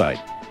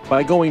website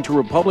by going to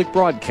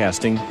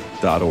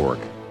republicbroadcasting.org.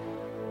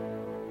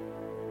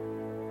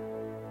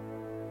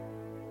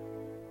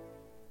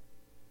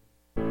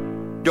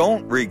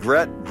 Don't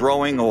regret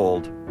growing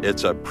old.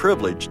 It's a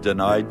privilege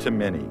denied to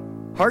many.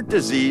 Heart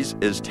disease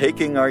is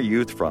taking our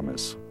youth from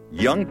us.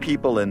 Young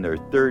people in their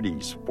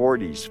 30s,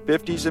 40s,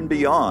 50s, and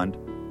beyond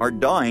are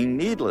dying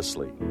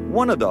needlessly.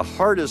 One of the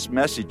hardest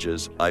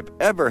messages I've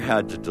ever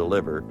had to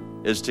deliver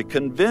is to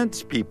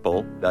convince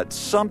people that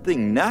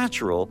something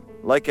natural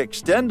like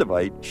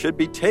Extendivite should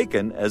be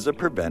taken as a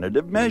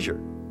preventative measure.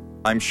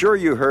 I'm sure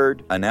you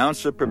heard an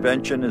ounce of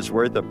prevention is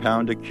worth a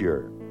pound of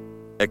cure.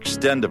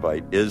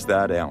 Extendivite is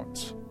that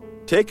ounce.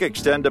 Take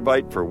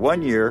Extendivite for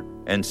 1 year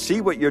and see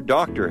what your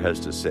doctor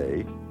has to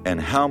say and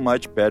how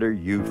much better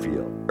you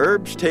feel.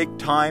 Herbs take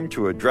time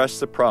to address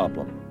the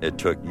problem. It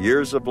took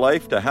years of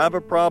life to have a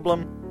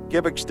problem.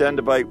 Give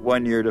Extendivite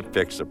 1 year to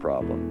fix a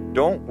problem.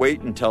 Don't wait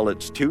until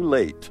it's too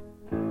late.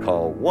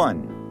 Call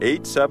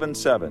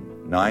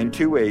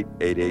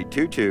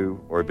 1-877-928-8822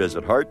 or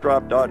visit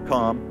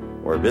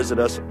heartdrop.com or visit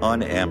us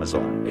on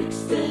Amazon.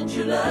 Extend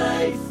your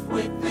life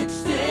with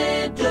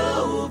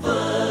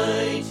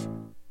Extendovite.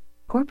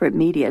 Corporate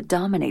media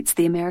dominates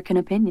the American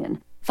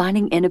opinion.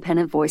 Finding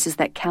independent voices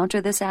that counter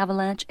this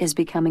avalanche is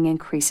becoming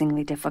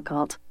increasingly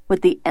difficult.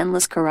 With the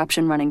endless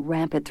corruption running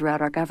rampant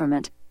throughout our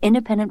government,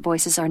 independent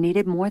voices are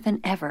needed more than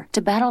ever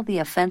to battle the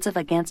offensive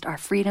against our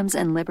freedoms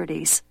and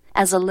liberties.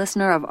 As a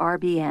listener of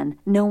RBN,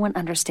 no one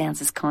understands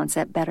this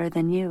concept better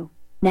than you.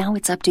 Now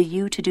it's up to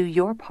you to do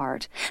your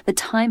part. The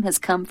time has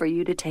come for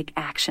you to take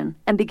action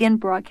and begin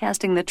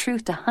broadcasting the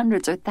truth to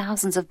hundreds or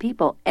thousands of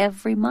people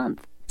every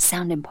month.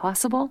 Sound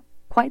impossible?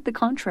 Quite the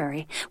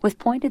contrary. With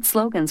pointed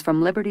slogans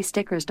from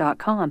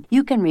LibertyStickers.com,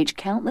 you can reach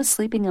countless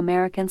sleeping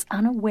Americans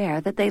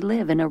unaware that they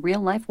live in a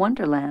real-life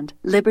wonderland.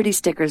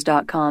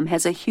 LibertyStickers.com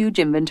has a huge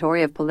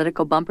inventory of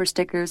political bumper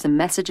stickers and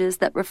messages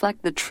that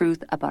reflect the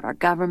truth about our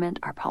government,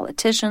 our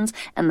politicians,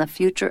 and the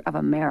future of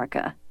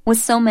America. With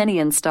so many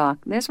in stock,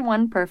 there's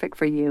one perfect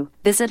for you.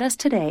 Visit us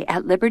today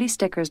at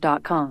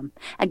LibertyStickers.com.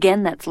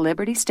 Again, that's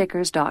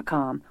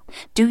LibertyStickers.com.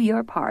 Do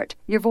your part.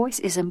 Your voice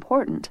is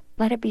important.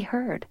 Let it be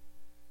heard.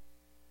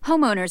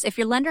 Homeowners, if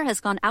your lender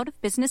has gone out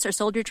of business or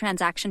sold your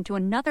transaction to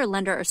another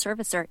lender or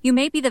servicer, you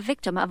may be the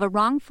victim of a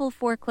wrongful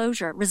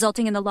foreclosure,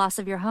 resulting in the loss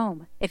of your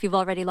home. If you've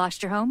already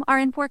lost your home, are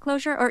in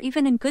foreclosure, or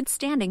even in good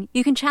standing,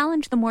 you can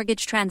challenge the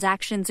mortgage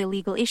transaction's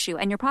illegal issue,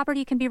 and your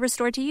property can be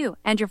restored to you,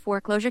 and your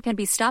foreclosure can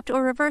be stopped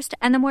or reversed,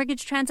 and the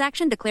mortgage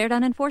transaction declared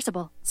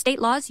unenforceable. State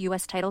laws,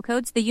 U.S. title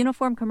codes, the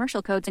Uniform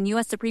Commercial Codes, and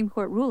U.S. Supreme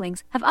Court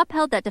rulings have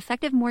upheld that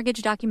defective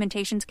mortgage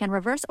documentations can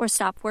reverse or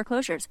stop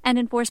foreclosures and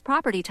enforce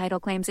property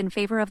title claims in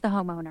favor of the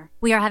homeowner.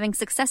 We are having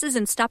successes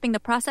in stopping the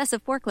process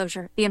of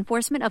foreclosure, the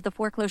enforcement of the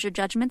foreclosure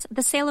judgments,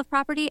 the sale of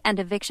property, and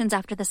evictions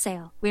after the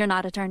sale. We are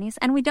not attorneys,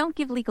 and we don't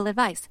give legal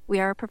advice. We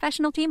are a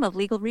professional team of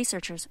legal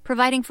researchers,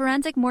 providing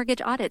forensic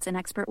mortgage audits and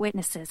expert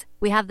witnesses.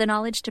 We have the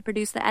knowledge to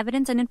produce the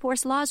evidence and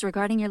enforce laws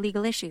regarding your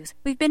legal issues.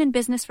 We've been in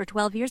business for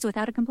 12 years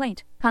without a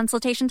complaint.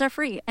 Consultations are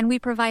free, and we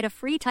provide a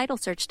free title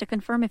search to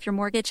confirm if your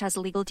mortgage has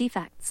legal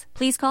defects.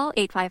 Please call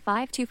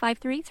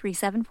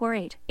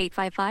 855-253-3748.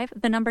 855,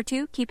 the number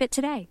 2, keep it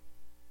today.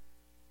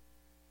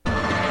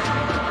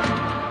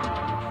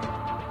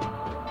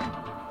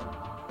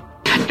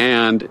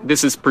 And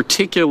this is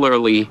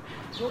particularly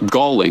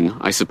galling,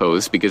 I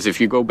suppose, because if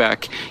you go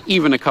back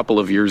even a couple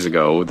of years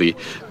ago, the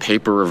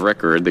paper of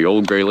record, the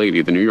old gray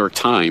lady, the New York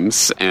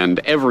Times, and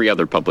every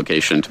other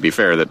publication, to be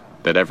fair, that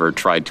ever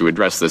tried to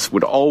address this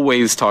would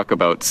always talk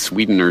about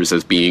sweeteners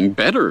as being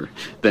better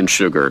than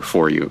sugar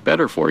for you,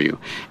 better for you.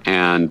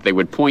 And they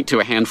would point to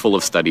a handful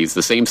of studies,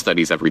 the same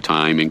studies every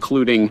time,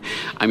 including,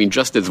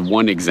 just as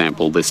one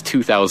example, this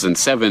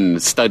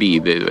 2007 study,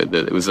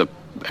 it was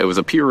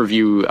a peer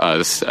review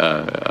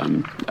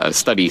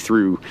study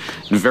through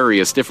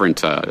various different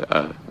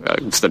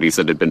studies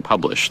that had been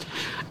published.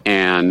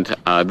 And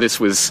this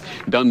was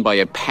done by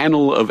a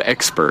panel of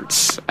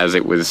experts, as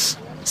it was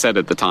said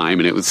at the time,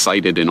 and it was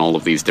cited in all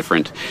of these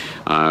different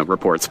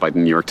reports by the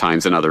New York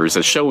Times and others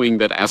as showing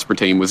that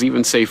aspartame was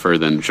even safer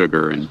than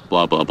sugar and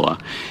blah, blah, blah.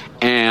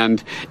 And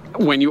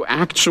when you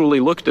actually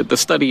looked at the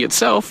study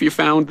itself, you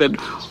found that,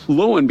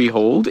 lo and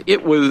behold,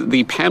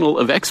 the panel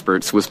of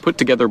experts was put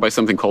together by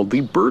something called the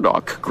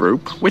Burdock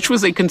Group, which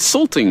was a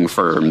consulting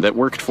firm that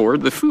worked for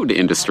the food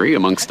industry,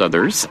 amongst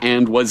others,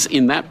 and was,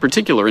 in that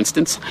particular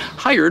instance,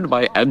 hired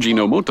by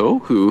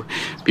Ajinomoto, who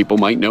people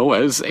might know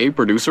as a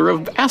producer of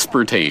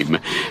aspartame.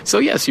 So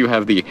yes, you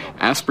have the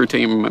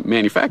aspartame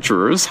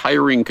manufacturers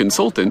hiring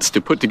consultants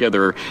to put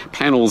together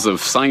panels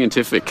of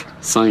scientific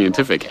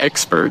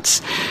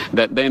experts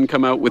that then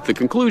come out with the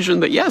conclusion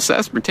that yes,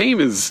 aspartame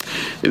is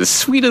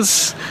sweet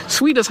as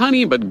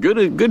honey, but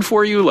good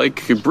for you,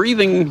 like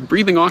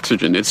breathing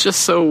oxygen. It's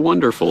just so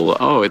wonderful.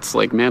 Oh, it's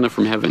like manna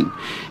from heaven.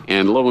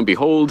 And lo and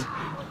behold,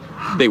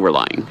 they were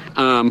lying.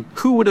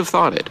 Who would have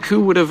thought it?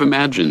 Who would have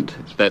imagined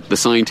that the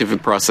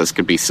scientific process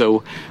could be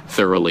so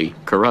thoroughly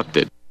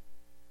corrupted?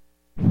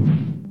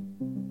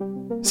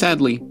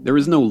 Sadly, there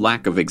is no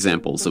lack of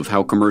examples of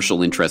how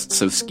commercial interests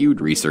have skewed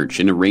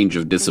research in a range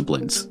of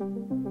disciplines.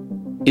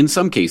 In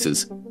some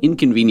cases,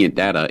 inconvenient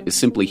data is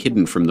simply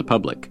hidden from the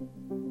public.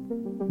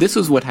 This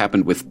is what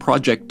happened with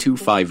Project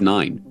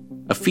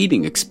 259, a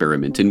feeding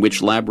experiment in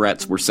which lab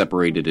rats were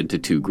separated into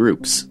two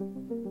groups.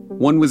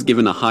 One was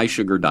given a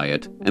high-sugar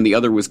diet, and the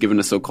other was given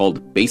a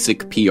so-called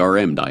basic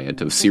PRM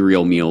diet of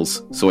cereal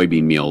meals,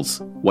 soybean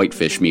meals,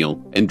 whitefish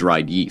meal, and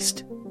dried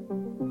yeast.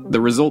 The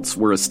results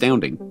were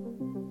astounding.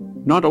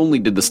 Not only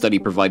did the study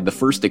provide the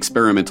first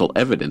experimental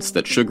evidence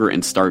that sugar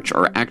and starch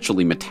are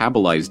actually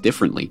metabolized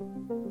differently,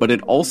 but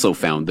it also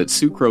found that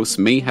sucrose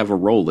may have a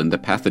role in the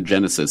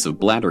pathogenesis of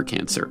bladder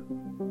cancer.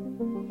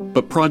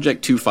 But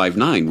Project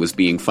 259 was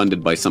being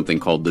funded by something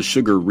called the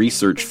Sugar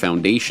Research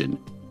Foundation,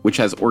 which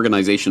has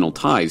organizational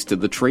ties to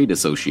the Trade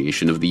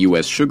Association of the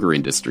U.S. sugar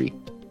industry.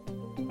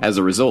 As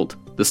a result,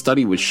 the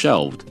study was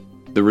shelved,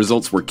 the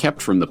results were kept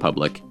from the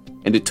public,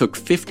 and it took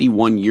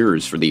 51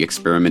 years for the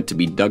experiment to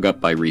be dug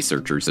up by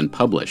researchers and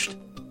published.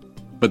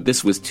 But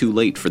this was too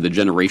late for the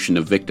generation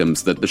of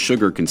victims that the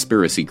sugar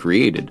conspiracy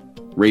created,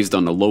 raised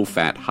on a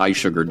low-fat,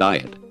 high-sugar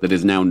diet that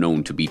is now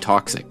known to be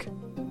toxic.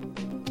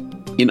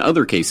 In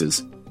other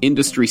cases,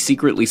 industry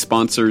secretly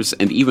sponsors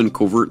and even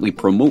covertly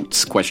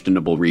promotes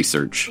questionable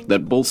research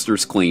that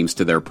bolsters claims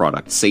to their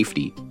product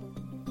safety.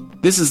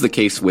 This is the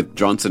case with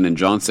Johnson &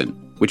 Johnson,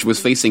 which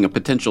was facing a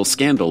potential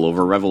scandal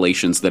over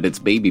revelations that its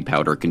baby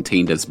powder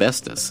contained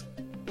asbestos.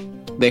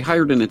 They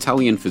hired an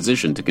Italian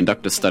physician to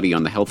conduct a study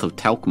on the health of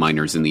talc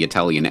miners in the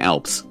Italian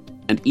Alps,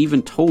 and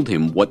even told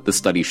him what the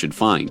study should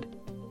find.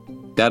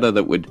 Data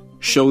that would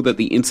show that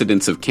the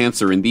incidence of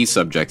cancer in these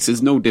subjects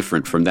is no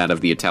different from that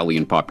of the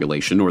Italian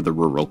population or the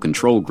rural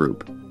control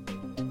group.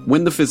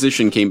 When the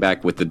physician came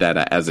back with the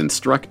data as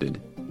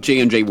instructed,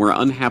 J&J were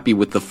unhappy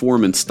with the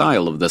form and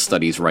style of the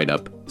study's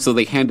write-up, so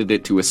they handed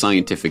it to a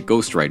scientific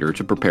ghostwriter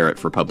to prepare it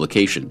for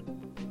publication.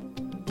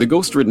 The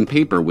ghostwritten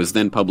paper was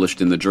then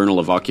published in the Journal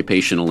of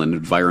Occupational and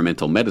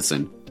Environmental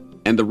Medicine,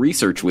 and the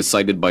research was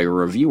cited by a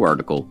review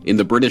article in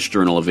the British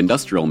Journal of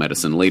Industrial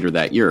Medicine later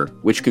that year,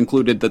 which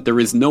concluded that there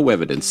is no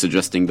evidence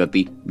suggesting that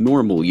the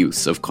normal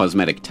use of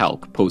cosmetic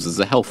talc poses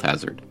a health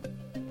hazard.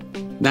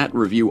 That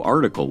review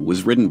article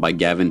was written by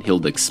Gavin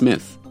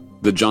Hilditch-Smith,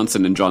 the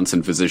Johnson &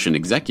 Johnson physician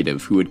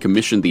executive who had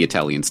commissioned the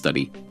Italian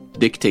study,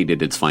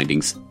 dictated its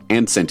findings,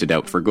 and sent it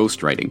out for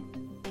ghostwriting.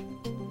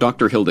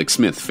 Dr.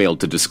 Hilditch-Smith failed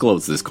to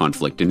disclose this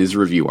conflict in his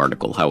review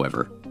article,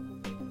 however.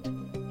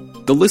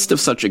 The list of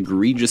such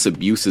egregious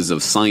abuses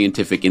of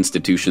scientific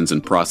institutions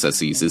and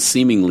processes is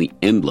seemingly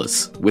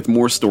endless, with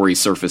more stories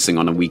surfacing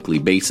on a weekly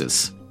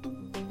basis.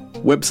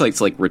 Websites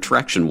like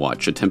Retraction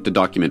Watch attempt to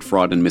document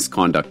fraud and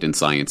misconduct in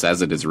science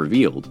as it is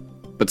revealed,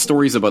 but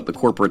stories about the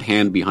corporate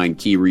hand behind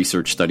key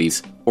research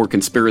studies, or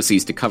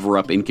conspiracies to cover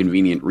up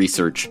inconvenient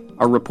research,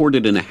 are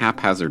reported in a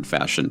haphazard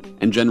fashion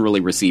and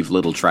generally receive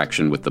little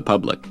traction with the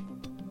public.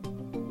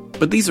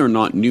 But these are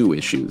not new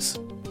issues.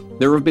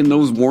 There have been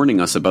those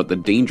warning us about the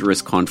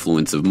dangerous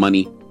confluence of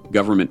money,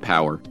 government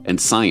power, and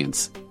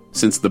science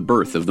since the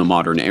birth of the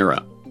modern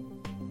era.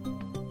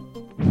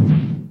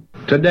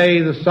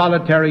 Today, the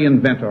solitary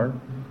inventor,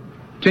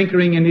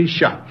 tinkering in his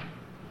shop,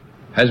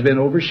 has been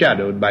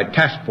overshadowed by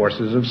task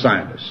forces of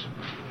scientists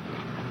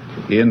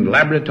in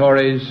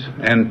laboratories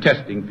and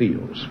testing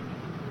fields.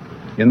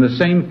 In the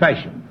same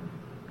fashion,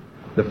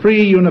 the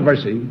Free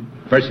University,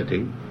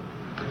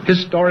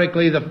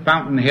 historically the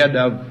fountainhead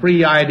of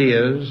free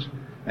ideas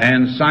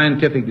and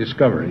scientific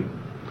discovery,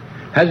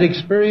 has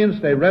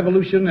experienced a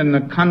revolution in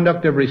the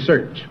conduct of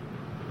research.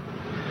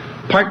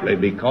 Partly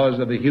because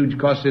of the huge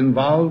costs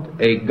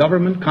involved, a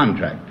government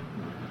contract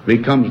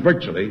becomes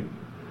virtually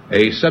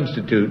a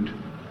substitute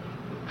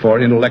for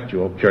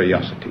intellectual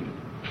curiosity.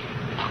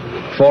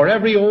 For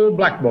every old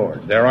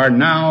blackboard, there are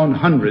now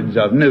hundreds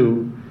of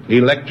new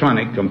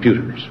electronic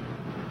computers.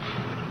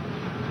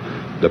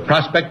 The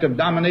prospect of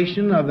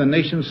domination of the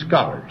nation's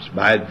scholars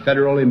by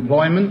federal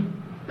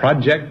employment,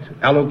 project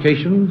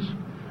allocations,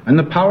 and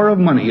the power of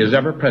money is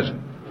ever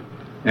present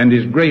and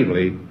is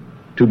gravely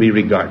to be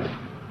regarded.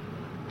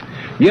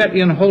 Yet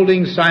in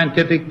holding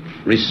scientific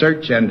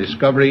research and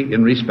discovery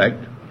in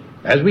respect,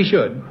 as we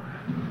should,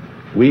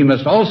 we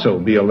must also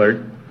be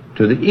alert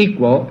to the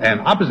equal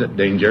and opposite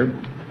danger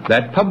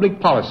that public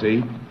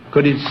policy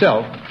could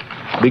itself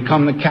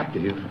become the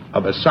captive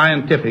of a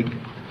scientific,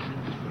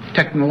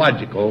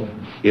 technological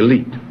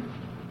elite.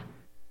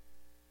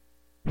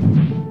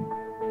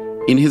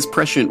 In his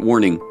prescient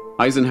warning,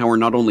 Eisenhower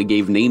not only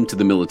gave name to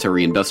the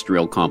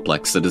military-industrial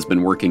complex that has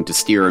been working to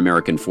steer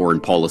American foreign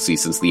policy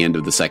since the end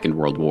of the Second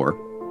World War,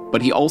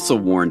 but he also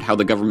warned how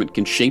the government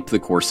can shape the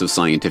course of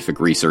scientific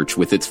research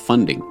with its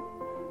funding.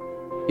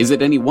 Is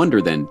it any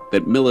wonder, then,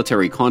 that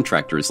military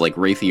contractors like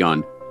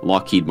Raytheon,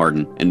 Lockheed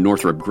Martin, and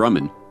Northrop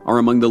Grumman are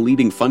among the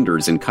leading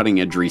funders in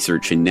cutting-edge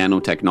research in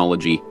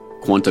nanotechnology,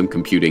 quantum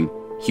computing,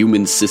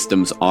 human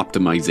systems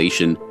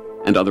optimization,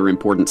 and other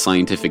important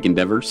scientific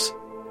endeavors?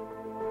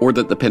 Or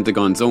that the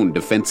Pentagon's own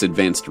Defense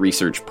Advanced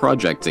Research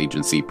Projects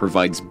Agency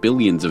provides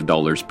billions of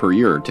dollars per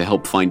year to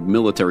help find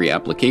military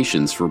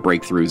applications for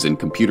breakthroughs in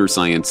computer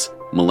science,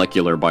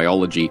 molecular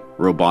biology,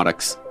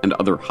 robotics, and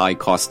other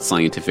high-cost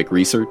scientific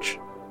research?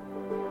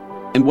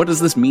 And what does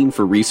this mean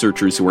for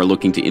researchers who are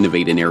looking to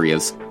innovate in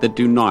areas that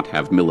do not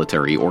have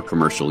military or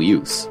commercial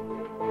use?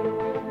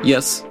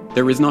 Yes,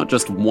 there is not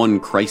just one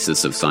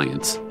crisis of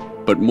science,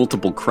 but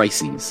multiple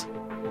crises.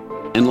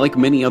 And like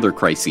many other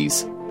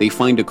crises, they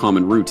find a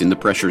common root in the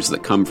pressures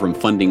that come from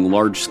funding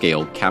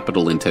large-scale,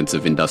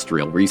 capital-intensive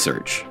industrial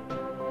research.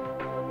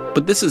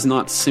 But this is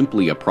not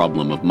simply a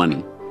problem of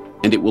money,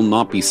 and it will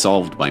not be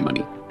solved by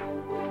money.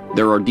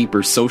 There are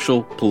deeper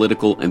social,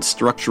 political, and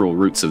structural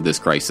roots of this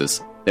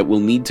crisis that will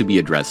need to be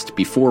addressed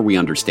before we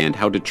understand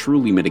how to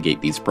truly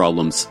mitigate these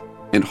problems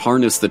and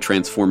harness the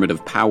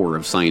transformative power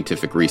of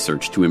scientific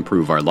research to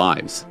improve our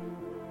lives.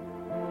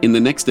 In the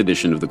next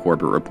edition of the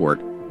Corbett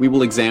Report, we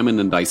will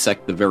examine and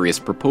dissect the various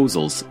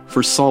proposals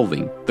for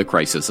solving the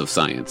crisis of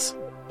science.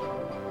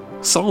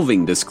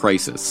 Solving this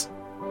crisis,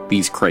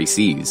 these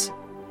crises,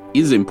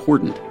 is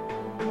important.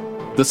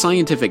 The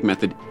scientific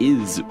method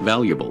is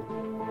valuable.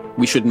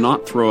 We should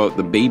not throw out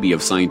the baby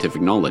of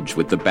scientific knowledge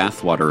with the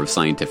bathwater of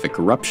scientific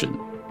corruption.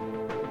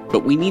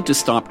 But we need to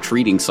stop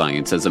treating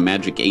science as a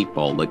magic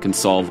 8-ball that can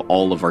solve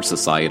all of our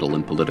societal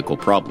and political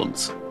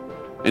problems.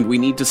 And we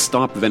need to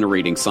stop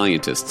venerating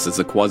scientists as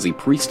a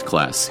quasi-priest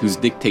class whose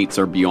dictates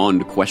are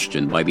beyond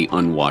question by the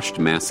unwashed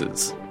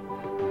masses.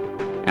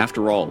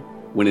 After all,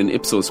 when an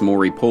Ipsos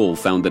Mori poll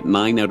found that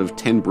 9 out of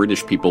 10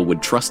 British people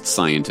would trust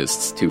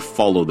scientists to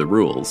follow the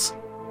rules,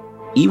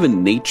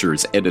 even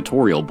Nature's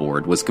editorial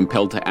board was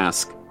compelled to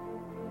ask,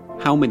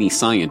 how many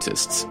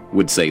scientists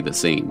would say the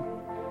same?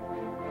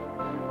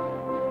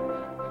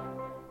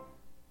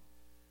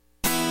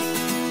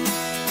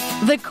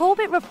 The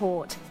Corbett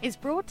Report is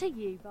brought to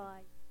you by...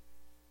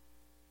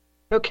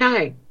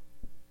 Okay.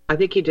 I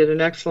think he did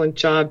an excellent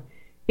job.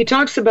 He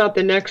talks about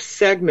the next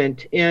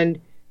segment, and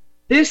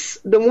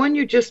the one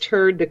you just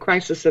heard, The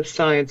Crisis of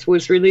Science,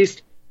 was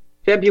released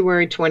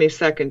February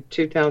 22nd,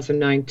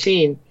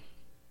 2019.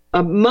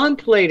 A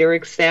month later,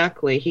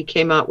 exactly, he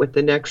came out with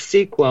the next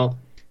sequel.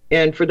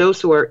 And for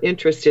those who are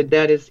interested,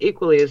 that is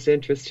equally as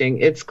interesting.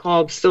 It's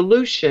called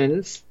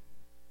Solutions,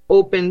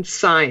 Open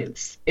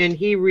Science. And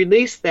he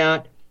released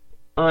that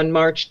on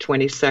March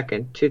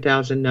 22nd,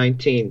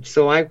 2019.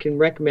 So I can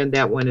recommend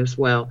that one as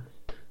well.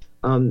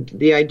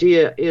 The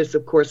idea is,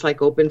 of course,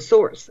 like open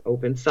source,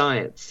 open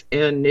science.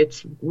 And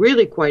it's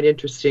really quite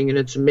interesting, and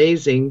it's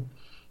amazing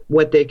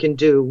what they can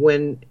do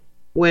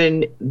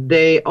when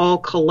they all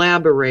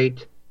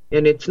collaborate.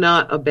 And it's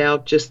not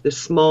about just the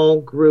small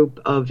group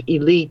of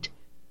elite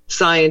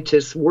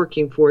scientists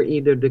working for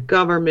either the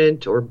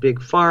government or big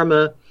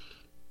pharma.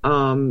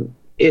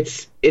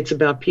 It's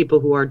about people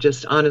who are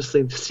just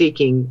honestly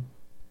seeking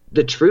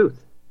the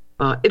truth.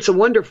 It's a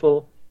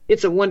wonderful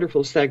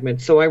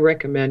segment, so I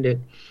recommend it.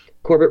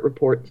 Corbett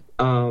Report,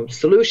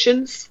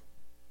 Solutions,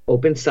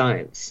 Open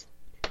Science.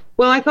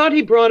 Well, I thought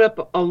he brought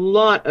up a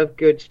lot of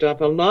good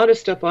stuff, a lot of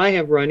stuff I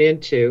have run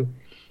into.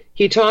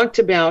 He talked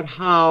about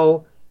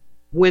how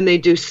when they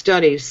do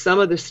studies, some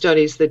of the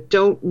studies that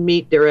don't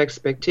meet their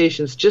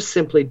expectations just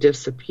simply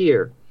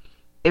disappear.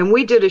 And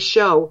we did a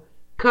show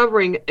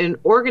covering an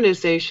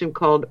organization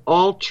called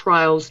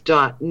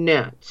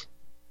alltrials.net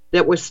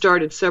that was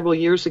started several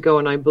years ago,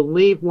 and I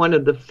believe one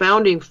of the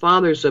founding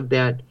fathers of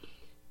that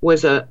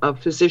was a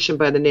physician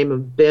by the name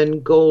of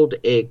Ben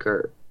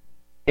Goldacre.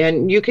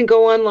 And you can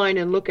go online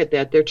and look at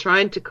that. They're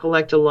trying to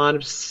collect a lot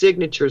of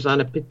signatures on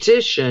a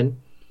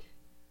petition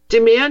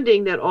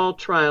demanding that all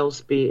trials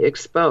be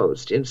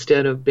exposed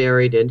instead of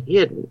buried and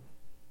hidden.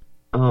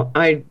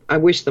 I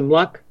wish them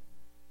luck.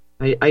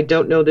 I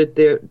don't know that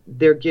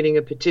they're getting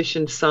a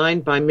petition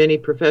signed by many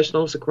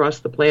professionals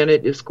across the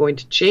planet is going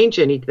to change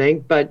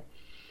anything, but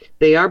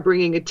they are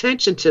bringing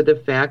attention to the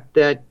fact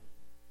that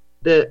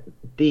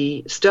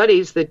the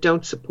studies that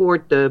don't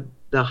support the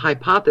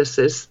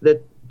hypothesis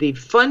that the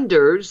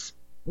funders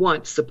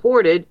want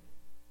supported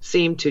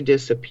seem to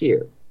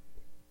disappear.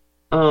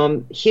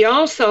 He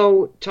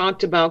also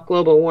talked about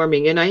global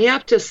warming, and I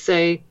have to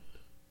say,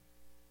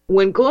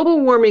 when global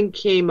warming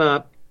came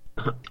up,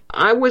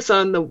 I was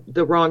on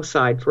the wrong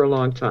side for a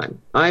long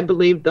time. I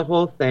believed the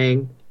whole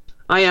thing.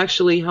 I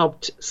actually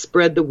helped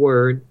spread the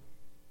word.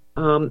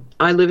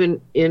 I live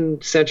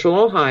in Central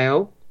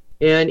Ohio,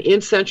 and in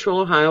Central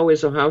Ohio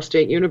is Ohio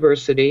State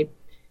University,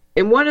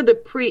 and one of the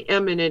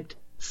preeminent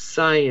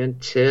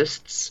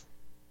scientists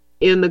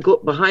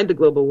behind the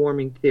global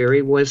warming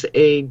theory was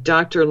a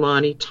Dr.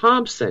 Lonnie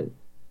Thompson,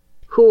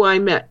 who I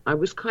met. I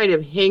was kind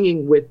of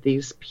hanging with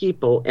these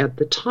people at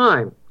the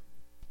time.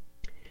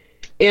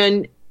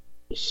 And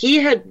he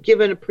had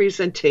given a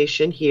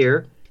presentation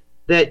here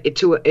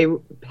to a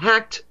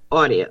packed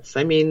audience.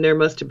 I mean, there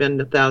must have been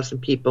 1,000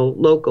 people,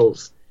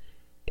 locals.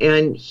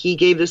 And he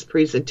gave this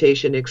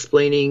presentation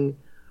explaining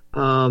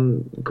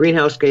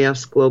greenhouse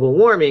gas global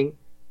warming,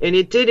 and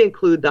it did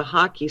include the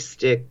hockey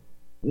stick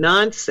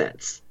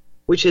nonsense,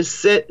 which has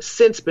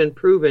since been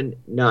proven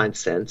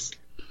nonsense,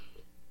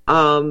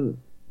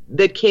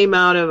 that came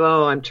out of,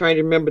 I'm trying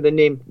to remember the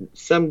name,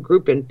 some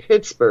group in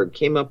Pittsburgh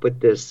came up with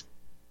this.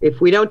 If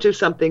we don't do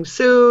something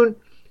soon,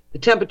 the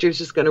temperature's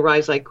just going to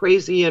rise like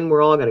crazy and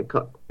we're all going to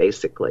cook,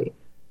 basically.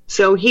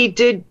 So he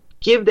did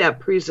give that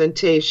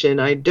presentation.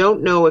 I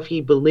don't know if he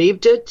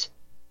believed it,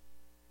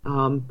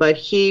 but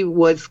he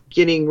was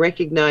getting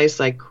recognized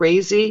like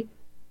crazy.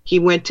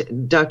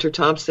 Dr.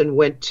 Thompson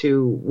went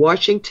to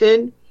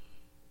Washington.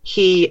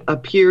 He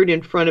appeared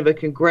in front of a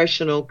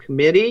congressional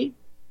committee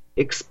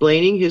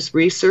explaining his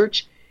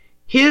research.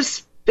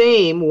 His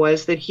fame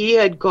was that he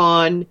had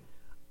gone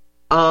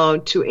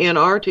to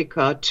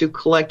Antarctica to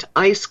collect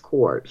ice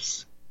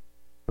cores,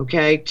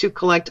 to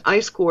collect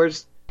ice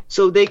cores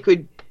so they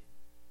could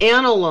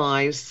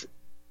analyze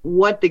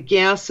what the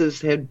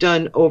gases had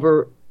done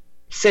over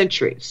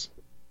centuries,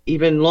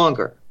 even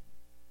longer.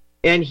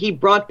 And he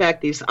brought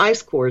back these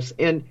ice cores,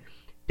 and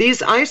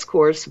these ice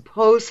cores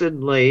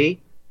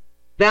supposedly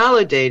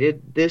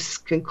validated this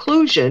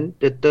conclusion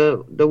that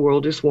the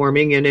world is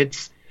warming and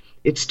it's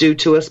due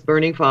to us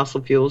burning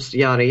fossil fuels,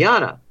 yada,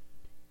 yada.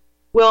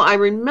 Well, I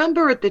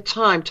remember at the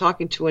time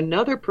talking to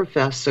another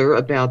professor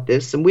about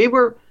this, and we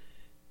were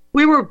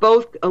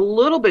both a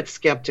little bit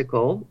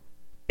skeptical,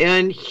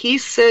 and he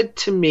said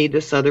to me,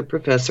 this other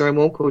professor, I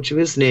won't quote you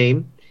his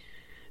name,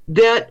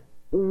 that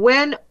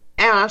when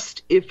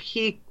asked if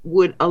he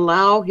would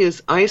allow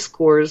his ice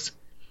cores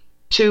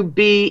to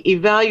be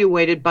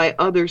evaluated by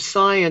other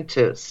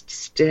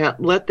scientists, to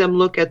let them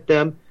look at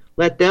them,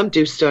 let them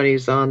do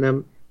studies on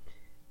them,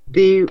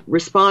 the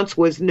response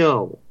was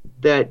no,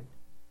 that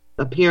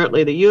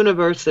apparently the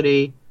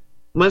university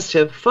must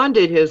have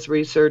funded his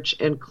research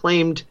and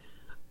claimed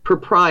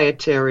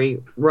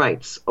proprietary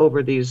rights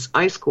over these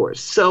ice cores.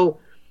 So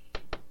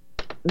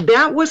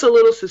that was a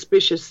little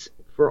suspicious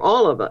for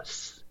all of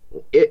us.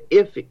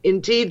 If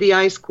indeed the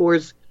ice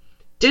cores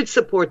did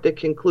support the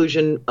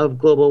conclusion of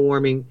global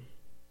warming,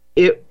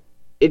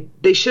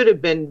 they should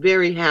have been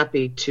very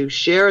happy to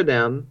share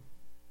them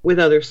with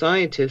other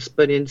scientists,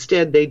 but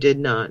instead they did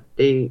not.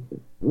 They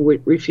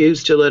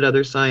refused to let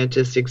other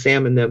scientists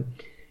examine them.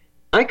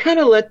 I kind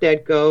of let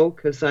that go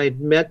because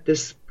I'd met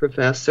this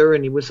professor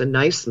and he was a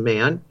nice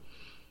man.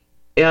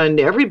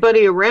 And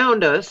everybody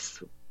around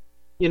us,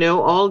 you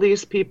know, all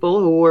these people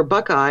who were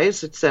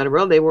Buckeyes,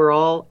 etc., they were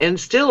all, and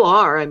still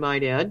are, I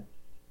might add,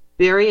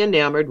 very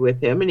enamored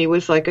with him, and he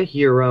was like a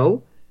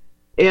hero.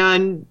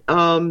 And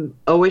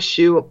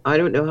OSU, I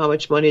don't know how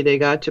much money they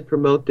got to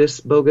promote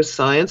this bogus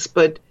science,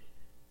 but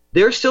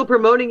they're still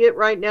promoting it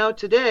right now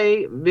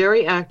today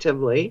very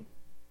actively,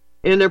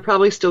 and they're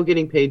probably still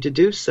getting paid to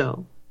do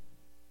so.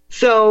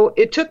 So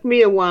it took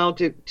me a while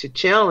to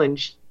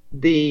challenge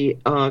the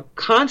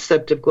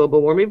concept of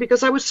global warming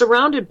because I was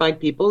surrounded by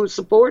people who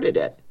supported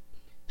it.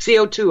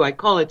 CO2, I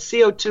call it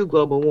CO2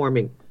 global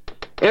warming.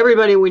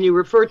 Everybody, when you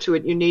refer to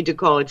it, you need to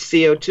call it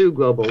CO2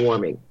 global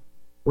warming.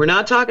 We're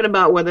not talking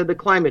about whether the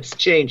climate's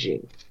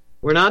changing.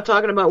 We're not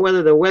talking about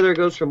whether the weather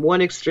goes from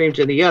one extreme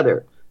to the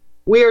other.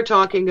 We are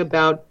talking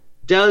about,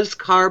 does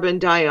carbon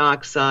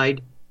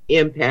dioxide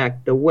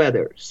impact the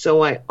weather?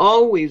 So I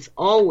always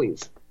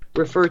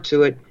refer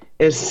to it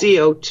as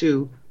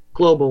CO2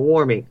 global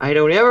warming. I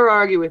don't ever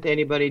argue with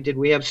anybody, did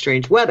we have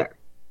strange weather?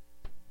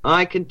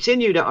 I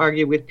continue to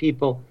argue with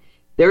people,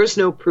 there is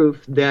no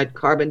proof that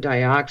carbon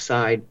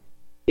dioxide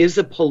is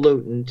a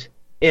pollutant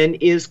and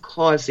is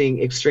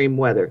causing extreme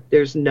weather.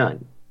 There's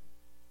none.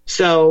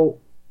 So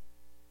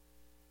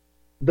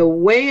the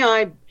way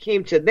I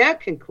came to that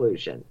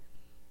conclusion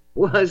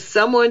was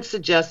someone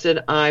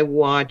suggested I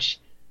watch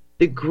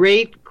The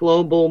Great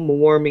Global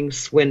Warming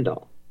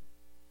Swindle.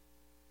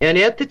 And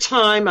at the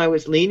time, I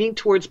was leaning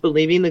towards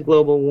believing the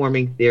global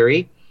warming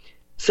theory.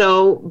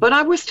 So, but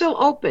I was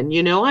still open.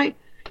 You know,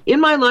 in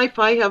my life,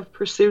 I have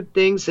pursued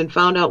things and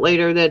found out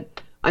later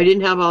that I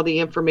didn't have all the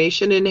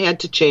information and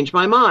had to change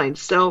my mind.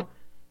 So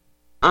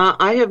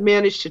I have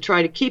managed to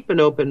try to keep an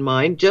open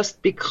mind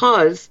just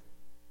because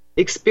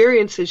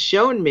experience has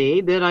shown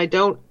me that I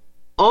don't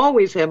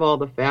always have all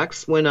the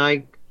facts when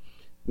I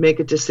make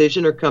a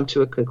decision or come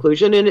to a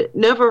conclusion. And it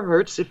never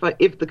hurts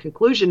if the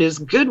conclusion is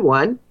a good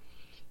one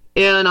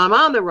and I'm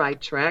on the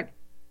right track.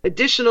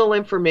 Additional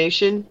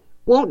information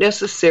won't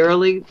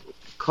necessarily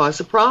cause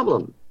a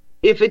problem.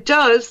 If it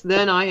does,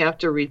 then I have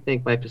to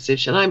rethink my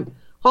position. I'm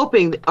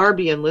hoping that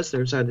RBN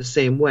listeners are the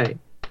same way.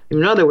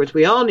 In other words,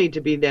 we all need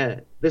to be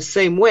the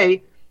same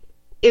way,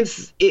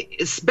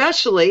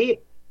 especially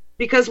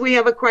because we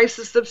have a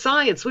crisis of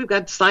science. We've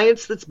got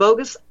science that's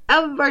bogus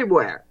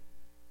everywhere.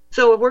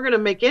 So if we're going to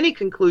make any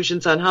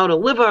conclusions on how to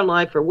live our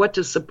life or what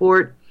to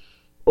support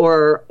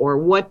or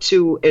what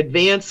to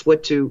advance,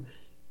 what to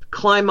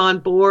climb on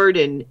board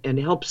and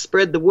help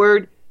spread the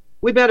word,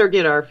 we better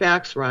get our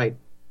facts right,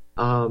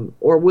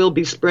 or we'll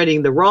be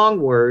spreading the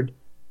wrong word,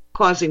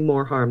 causing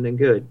more harm than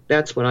good.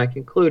 That's what I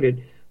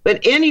concluded.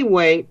 But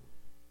anyway,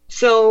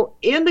 so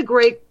in The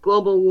Great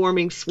Global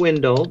Warming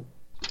Swindle,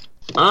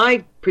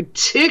 I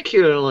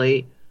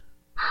particularly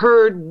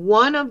heard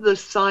one of the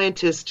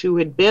scientists who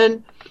had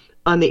been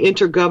on the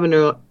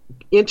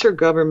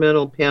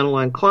Intergovernmental Panel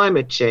on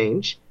Climate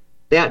Change,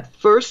 that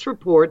first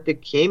report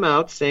that came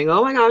out saying,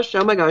 oh my gosh,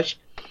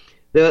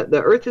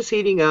 the earth is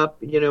heating up,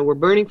 you know, we're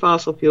burning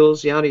fossil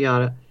fuels, yada,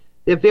 yada.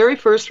 The very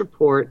first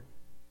report,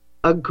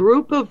 a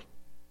group of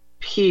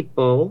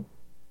people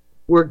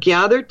were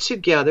gathered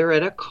together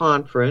at a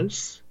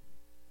conference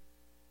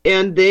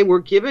and they were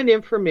given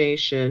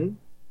information.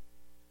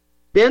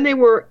 Then they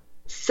were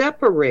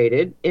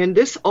separated, and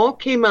this all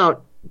came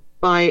out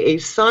by a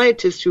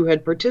scientist who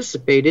had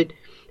participated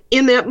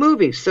in that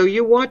movie. So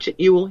you watch it,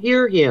 you will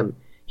hear him.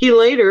 He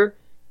later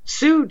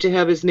sued to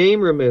have his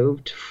name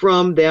removed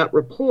from that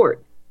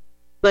report.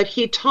 But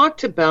he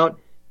talked about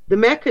the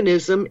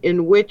mechanism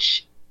in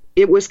which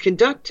it was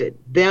conducted,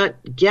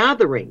 that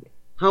gathering.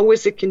 How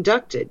was it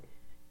conducted?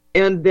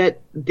 And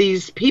that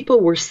these people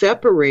were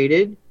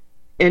separated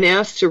and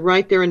asked to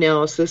write their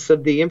analysis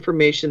of the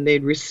information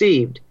they'd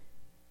received,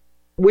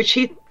 which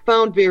he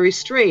found very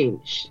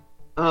strange.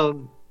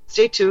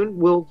 Stay tuned.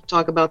 We'll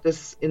talk about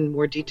this in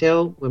more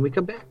detail when we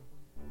come back.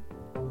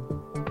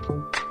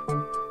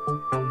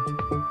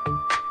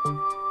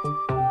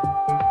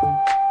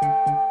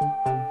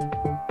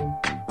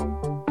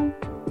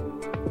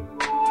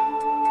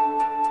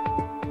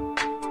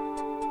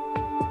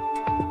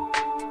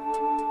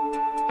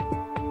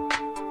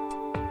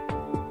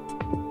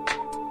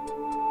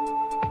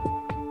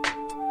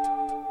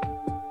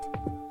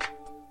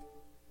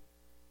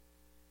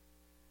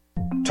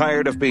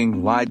 Tired of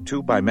being lied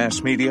to by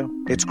mass media?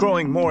 It's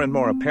growing more and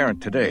more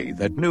apparent today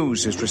that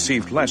news is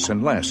received less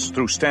and less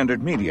through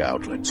standard media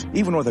outlets.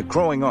 Even with a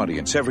growing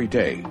audience every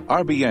day,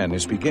 RBN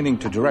is beginning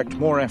to direct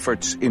more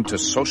efforts into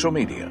social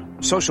media.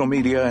 Social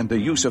media and the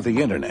use of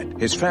the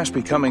internet is fast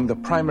becoming the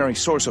primary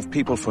source of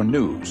people for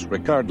news,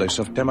 regardless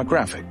of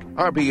demographic.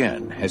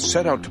 RBN has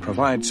set out to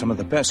provide some of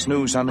the best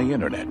news on the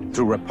internet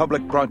through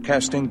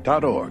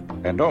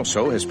republicbroadcasting.org, and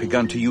also has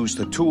begun to use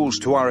the tools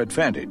to our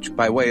advantage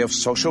by way of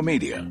social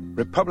media.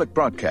 Republic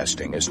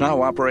Broadcasting is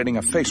now operating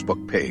a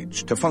Facebook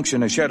page to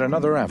function as yet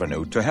another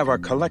avenue to have our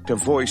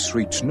collective voice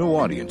reach new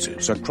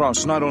audiences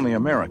across not only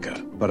America,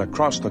 but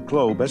across the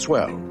globe as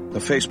well. The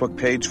Facebook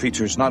page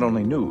features not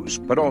only news,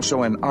 but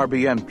also an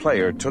RBN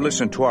player to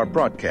listen to our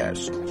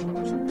broadcasts.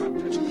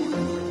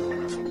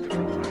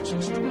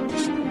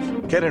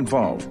 Get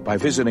involved by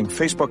visiting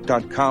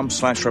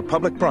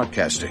facebook.com/Republic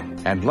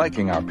Broadcasting and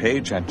liking our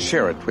page and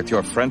share it with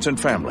your friends and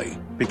family,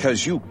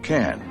 because you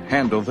can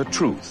handle the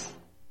truth.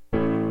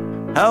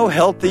 How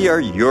healthy are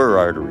your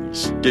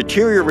arteries?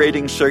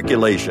 Deteriorating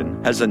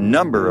circulation has a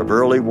number of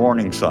early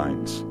warning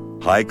signs.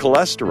 High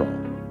cholesterol,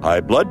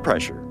 high blood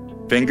pressure,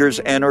 fingers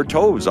and or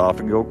toes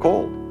often go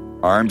cold,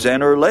 arms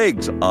and or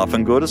legs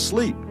often go to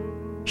sleep,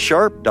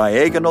 sharp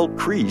diagonal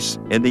crease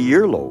in the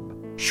earlobe,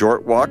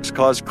 short walks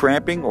cause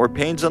cramping or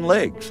pains in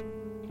legs,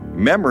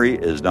 memory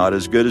is not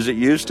as good as it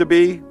used to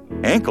be,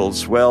 ankles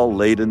swell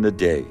late in the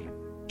day,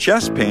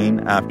 chest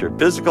pain after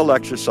physical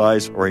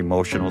exercise or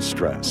emotional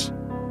stress.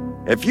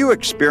 If you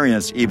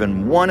experience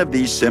even one of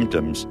these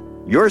symptoms,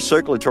 your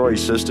circulatory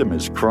system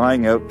is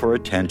crying out for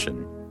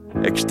attention.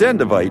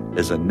 Extendivite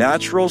is a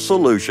natural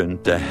solution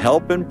to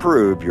help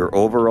improve your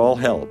overall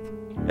health.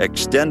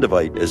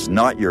 Extendivite is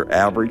not your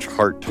average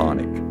heart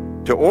tonic.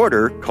 To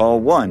order,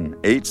 call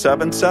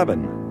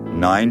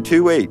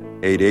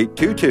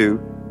 1-877-928-8822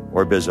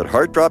 or visit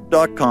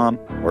heartdrop.com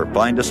or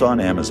find us on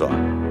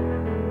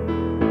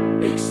Amazon.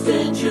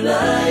 Extend your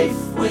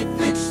life with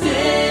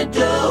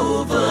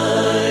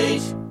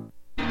Extendovite.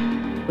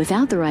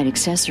 Without the right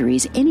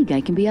accessories, any guy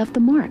can be off the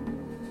mark.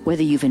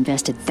 Whether you've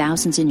invested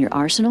thousands in your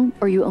arsenal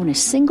or you own a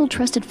single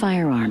trusted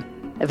firearm,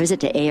 a visit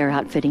to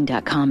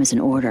AROutfitting.com is in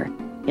order.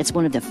 It's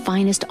one of the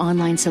finest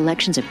online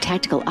selections of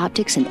tactical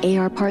optics and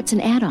AR parts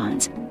and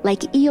add-ons,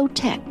 like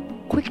EOTech,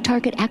 quick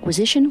target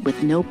acquisition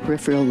with no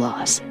peripheral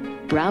loss.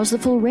 Browse the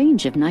full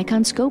range of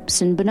Nikon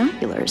scopes and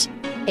binoculars.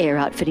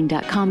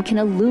 AROutfitting.com can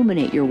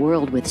illuminate your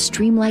world with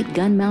Streamlight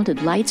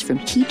gun-mounted lights from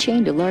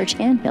keychain to large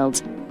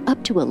handhelds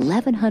up to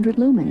 1,100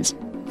 lumens.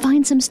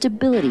 Find some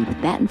stability with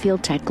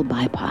Battenfield tactical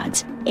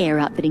bipods.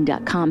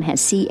 AirOutfitting.com has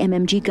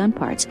CMMG gun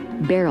parts,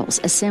 barrels,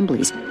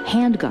 assemblies,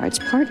 handguards,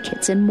 part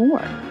kits, and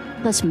more.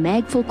 Plus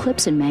mag-full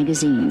clips and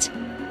magazines.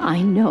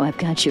 I know I've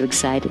got you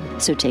excited,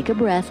 so take a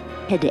breath.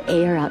 Head to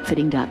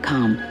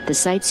AirOutfitting.com. The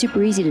site's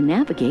super easy to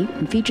navigate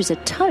and features a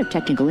ton of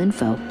technical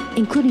info,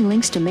 including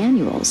links to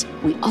manuals.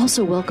 We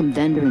also welcome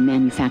vendor and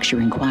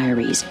manufacturer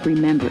inquiries.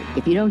 Remember,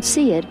 if you don't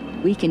see it,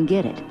 we can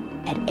get it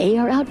at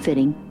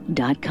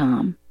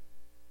AirOutfitting.com.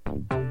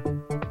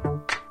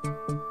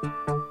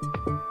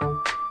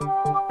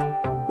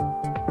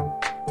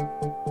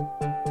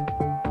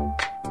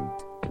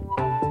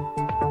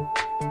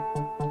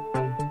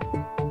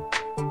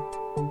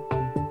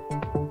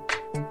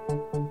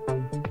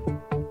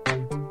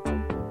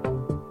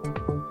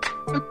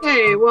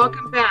 Okay,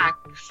 welcome back.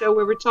 So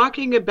we were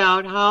talking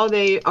about how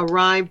they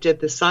arrived at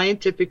the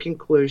scientific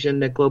conclusion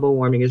that global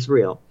warming is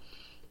real.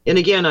 And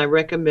again, I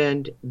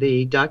recommend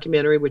the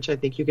documentary, which I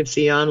think you can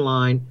see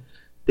online,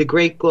 The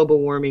Great Global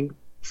Warming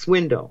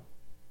Swindle,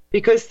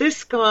 because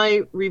this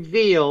guy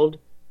revealed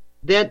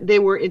that they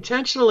were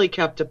intentionally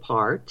kept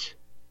apart.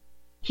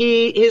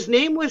 His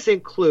name was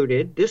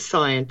included, this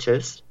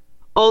scientist,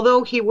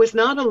 although he was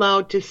not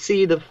allowed to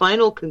see the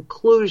final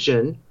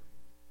conclusion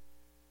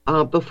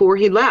before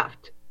he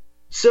left.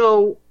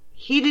 So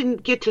he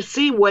didn't get to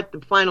see what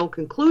the final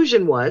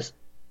conclusion was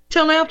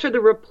till after the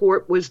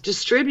report was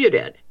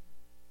distributed.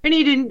 And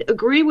he didn't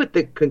agree with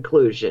the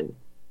conclusion.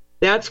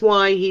 That's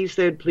why he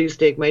said, please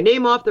take my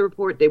name off the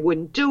report. They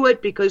wouldn't do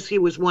it because he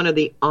was one of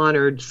the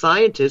honored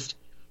scientists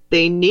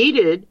they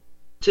needed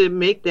to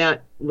make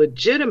that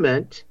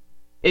legitimate,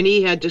 and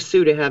he had to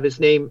sue to have his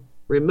name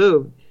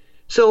removed.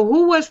 So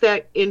who was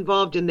that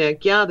involved in that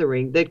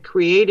gathering that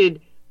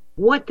created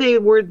what they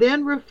were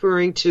then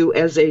referring to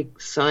as a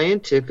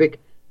scientific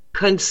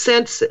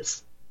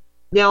consensus?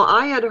 Now,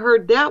 I had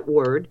heard that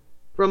word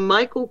from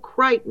Michael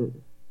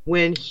Crichton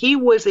when he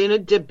was in a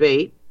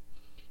debate.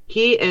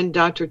 He and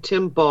Dr.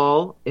 Tim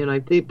Ball, and I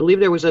believe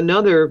there was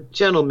another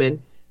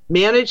gentleman,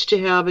 managed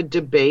to have a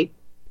debate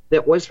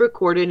that was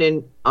recorded,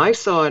 and I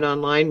saw it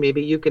online,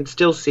 maybe you can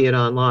still see it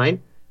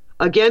online,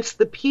 against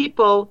the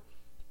people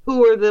who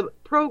were the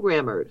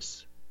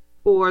programmers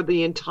for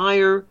the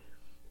entire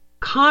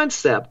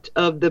concept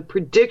of the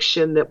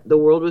prediction that the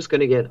world was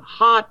going to get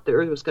hot, the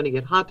earth was going to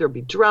get hot, there would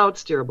be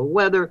droughts, terrible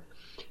weather.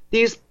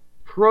 These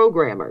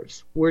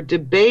programmers were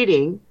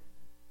debating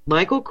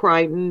Michael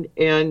Crichton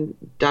and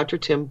Dr.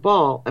 Tim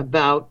Ball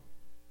about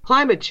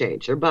climate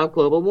change, or about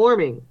global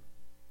warming.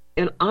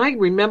 And I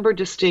remember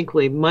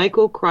distinctly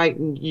Michael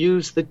Crichton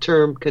used the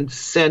term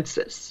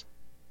consensus.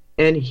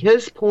 And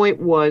his point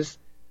was,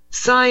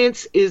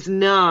 science is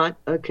not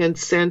a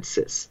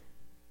consensus.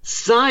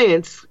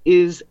 Science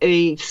is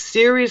a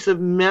series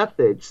of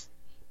methods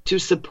to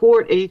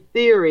support a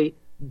theory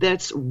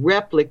that's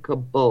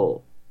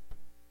replicable.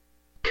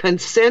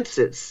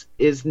 Consensus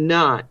is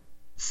not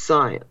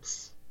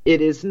science.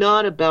 It is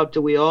not about,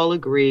 do we all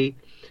agree?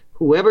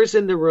 Whoever's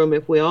in the room,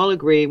 if we all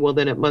agree, well,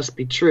 then it must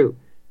be true.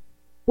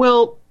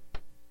 Well,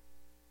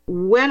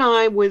 when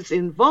I was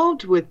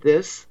involved with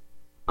this,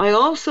 I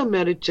also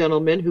met a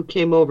gentleman who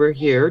came over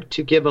here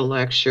to give a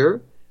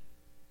lecture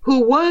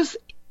who was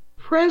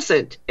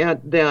present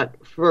at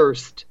that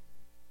first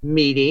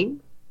meeting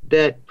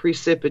that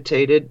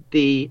precipitated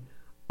the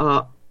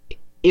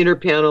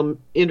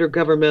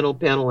Intergovernmental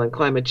Panel on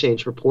Climate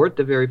Change report,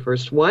 the very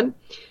first one.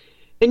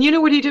 And you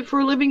know what he did for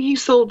a living? He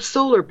sold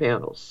solar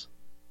panels.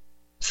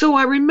 So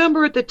I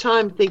remember at the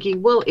time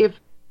thinking, well, if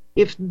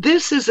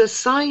this is a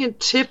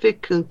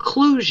scientific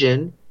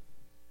conclusion,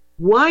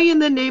 why in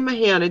the name of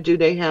Hannah do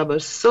they have a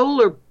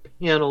solar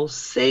panel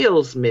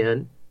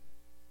salesman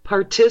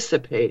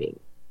participating?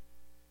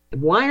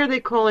 Why are they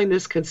calling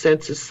this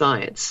consensus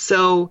science?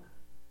 So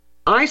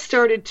I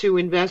started to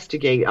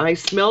investigate. I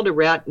smelled a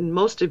rat, and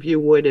most of you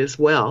would as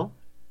well.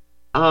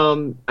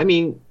 Solar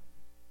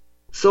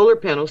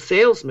panel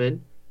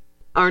salesmen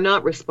are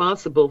not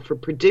responsible for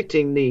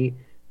predicting the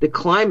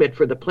climate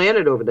for the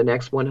planet over the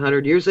next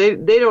 100 years. They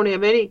don't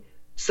have any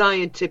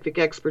scientific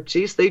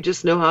expertise. They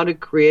just know how to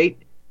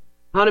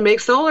make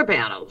solar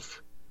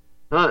panels.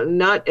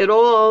 Not at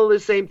all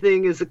the same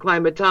thing as a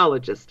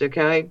climatologist,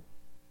 okay?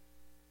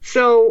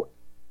 So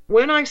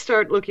when I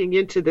start looking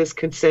into this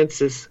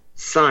consensus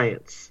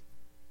science,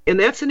 and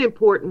that's an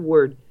important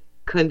word,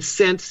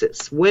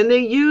 consensus. When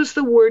they use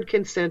the word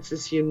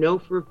consensus, you know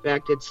for a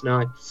fact it's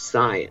not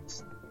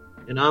science.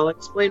 And I'll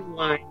explain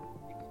why.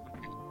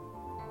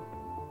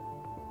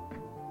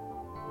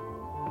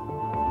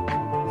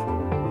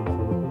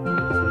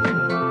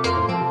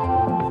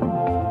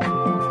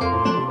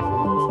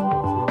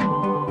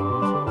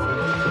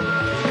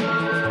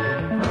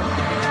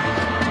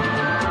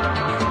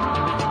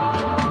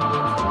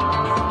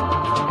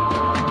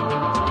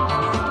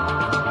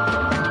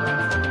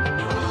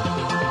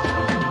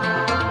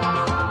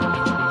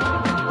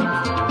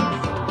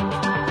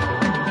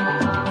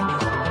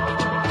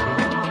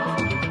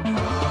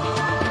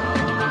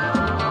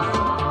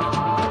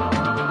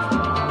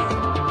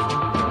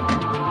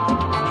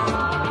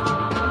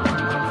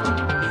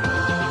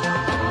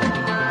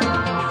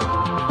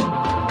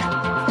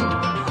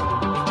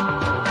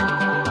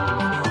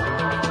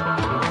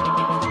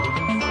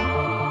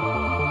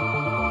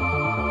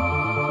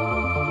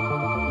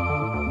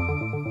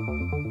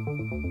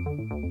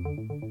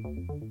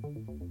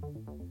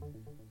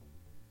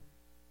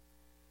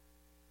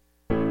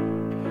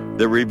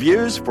 The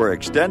reviews for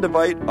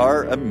Extendivite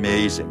are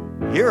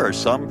amazing. Here are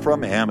some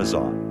from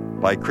Amazon.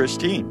 By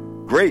Christine,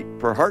 great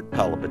for heart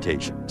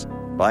palpitations.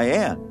 By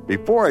Anne,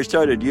 before I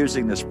started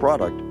using this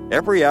product,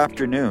 every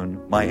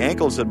afternoon my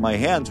ankles and my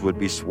hands would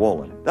be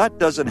swollen. That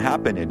doesn't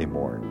happen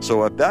anymore.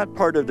 So if that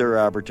part of their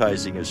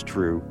advertising is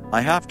true, I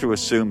have to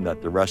assume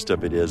that the rest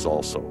of it is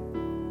also.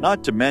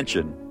 Not to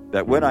mention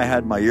that when I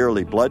had my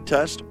yearly blood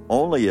test,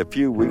 only a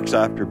few weeks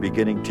after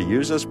beginning to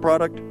use this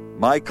product,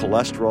 my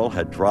cholesterol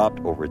had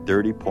dropped over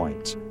 30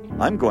 points.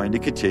 I'm going to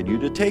continue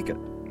to take it.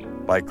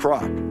 By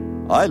Croc,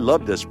 I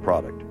love this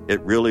product.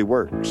 It really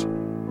works.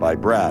 By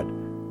Brad,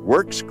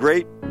 works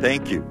great,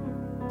 thank you.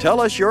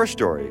 Tell us your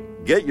story.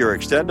 Get your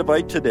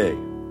Extendivite today.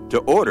 To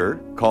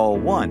order, call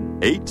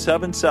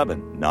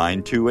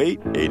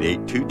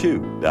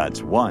 1-877-928-8822.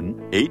 That's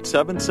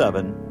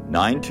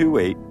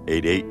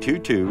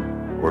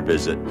 1-877-928-8822 or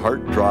visit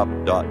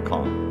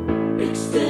heartdrop.com.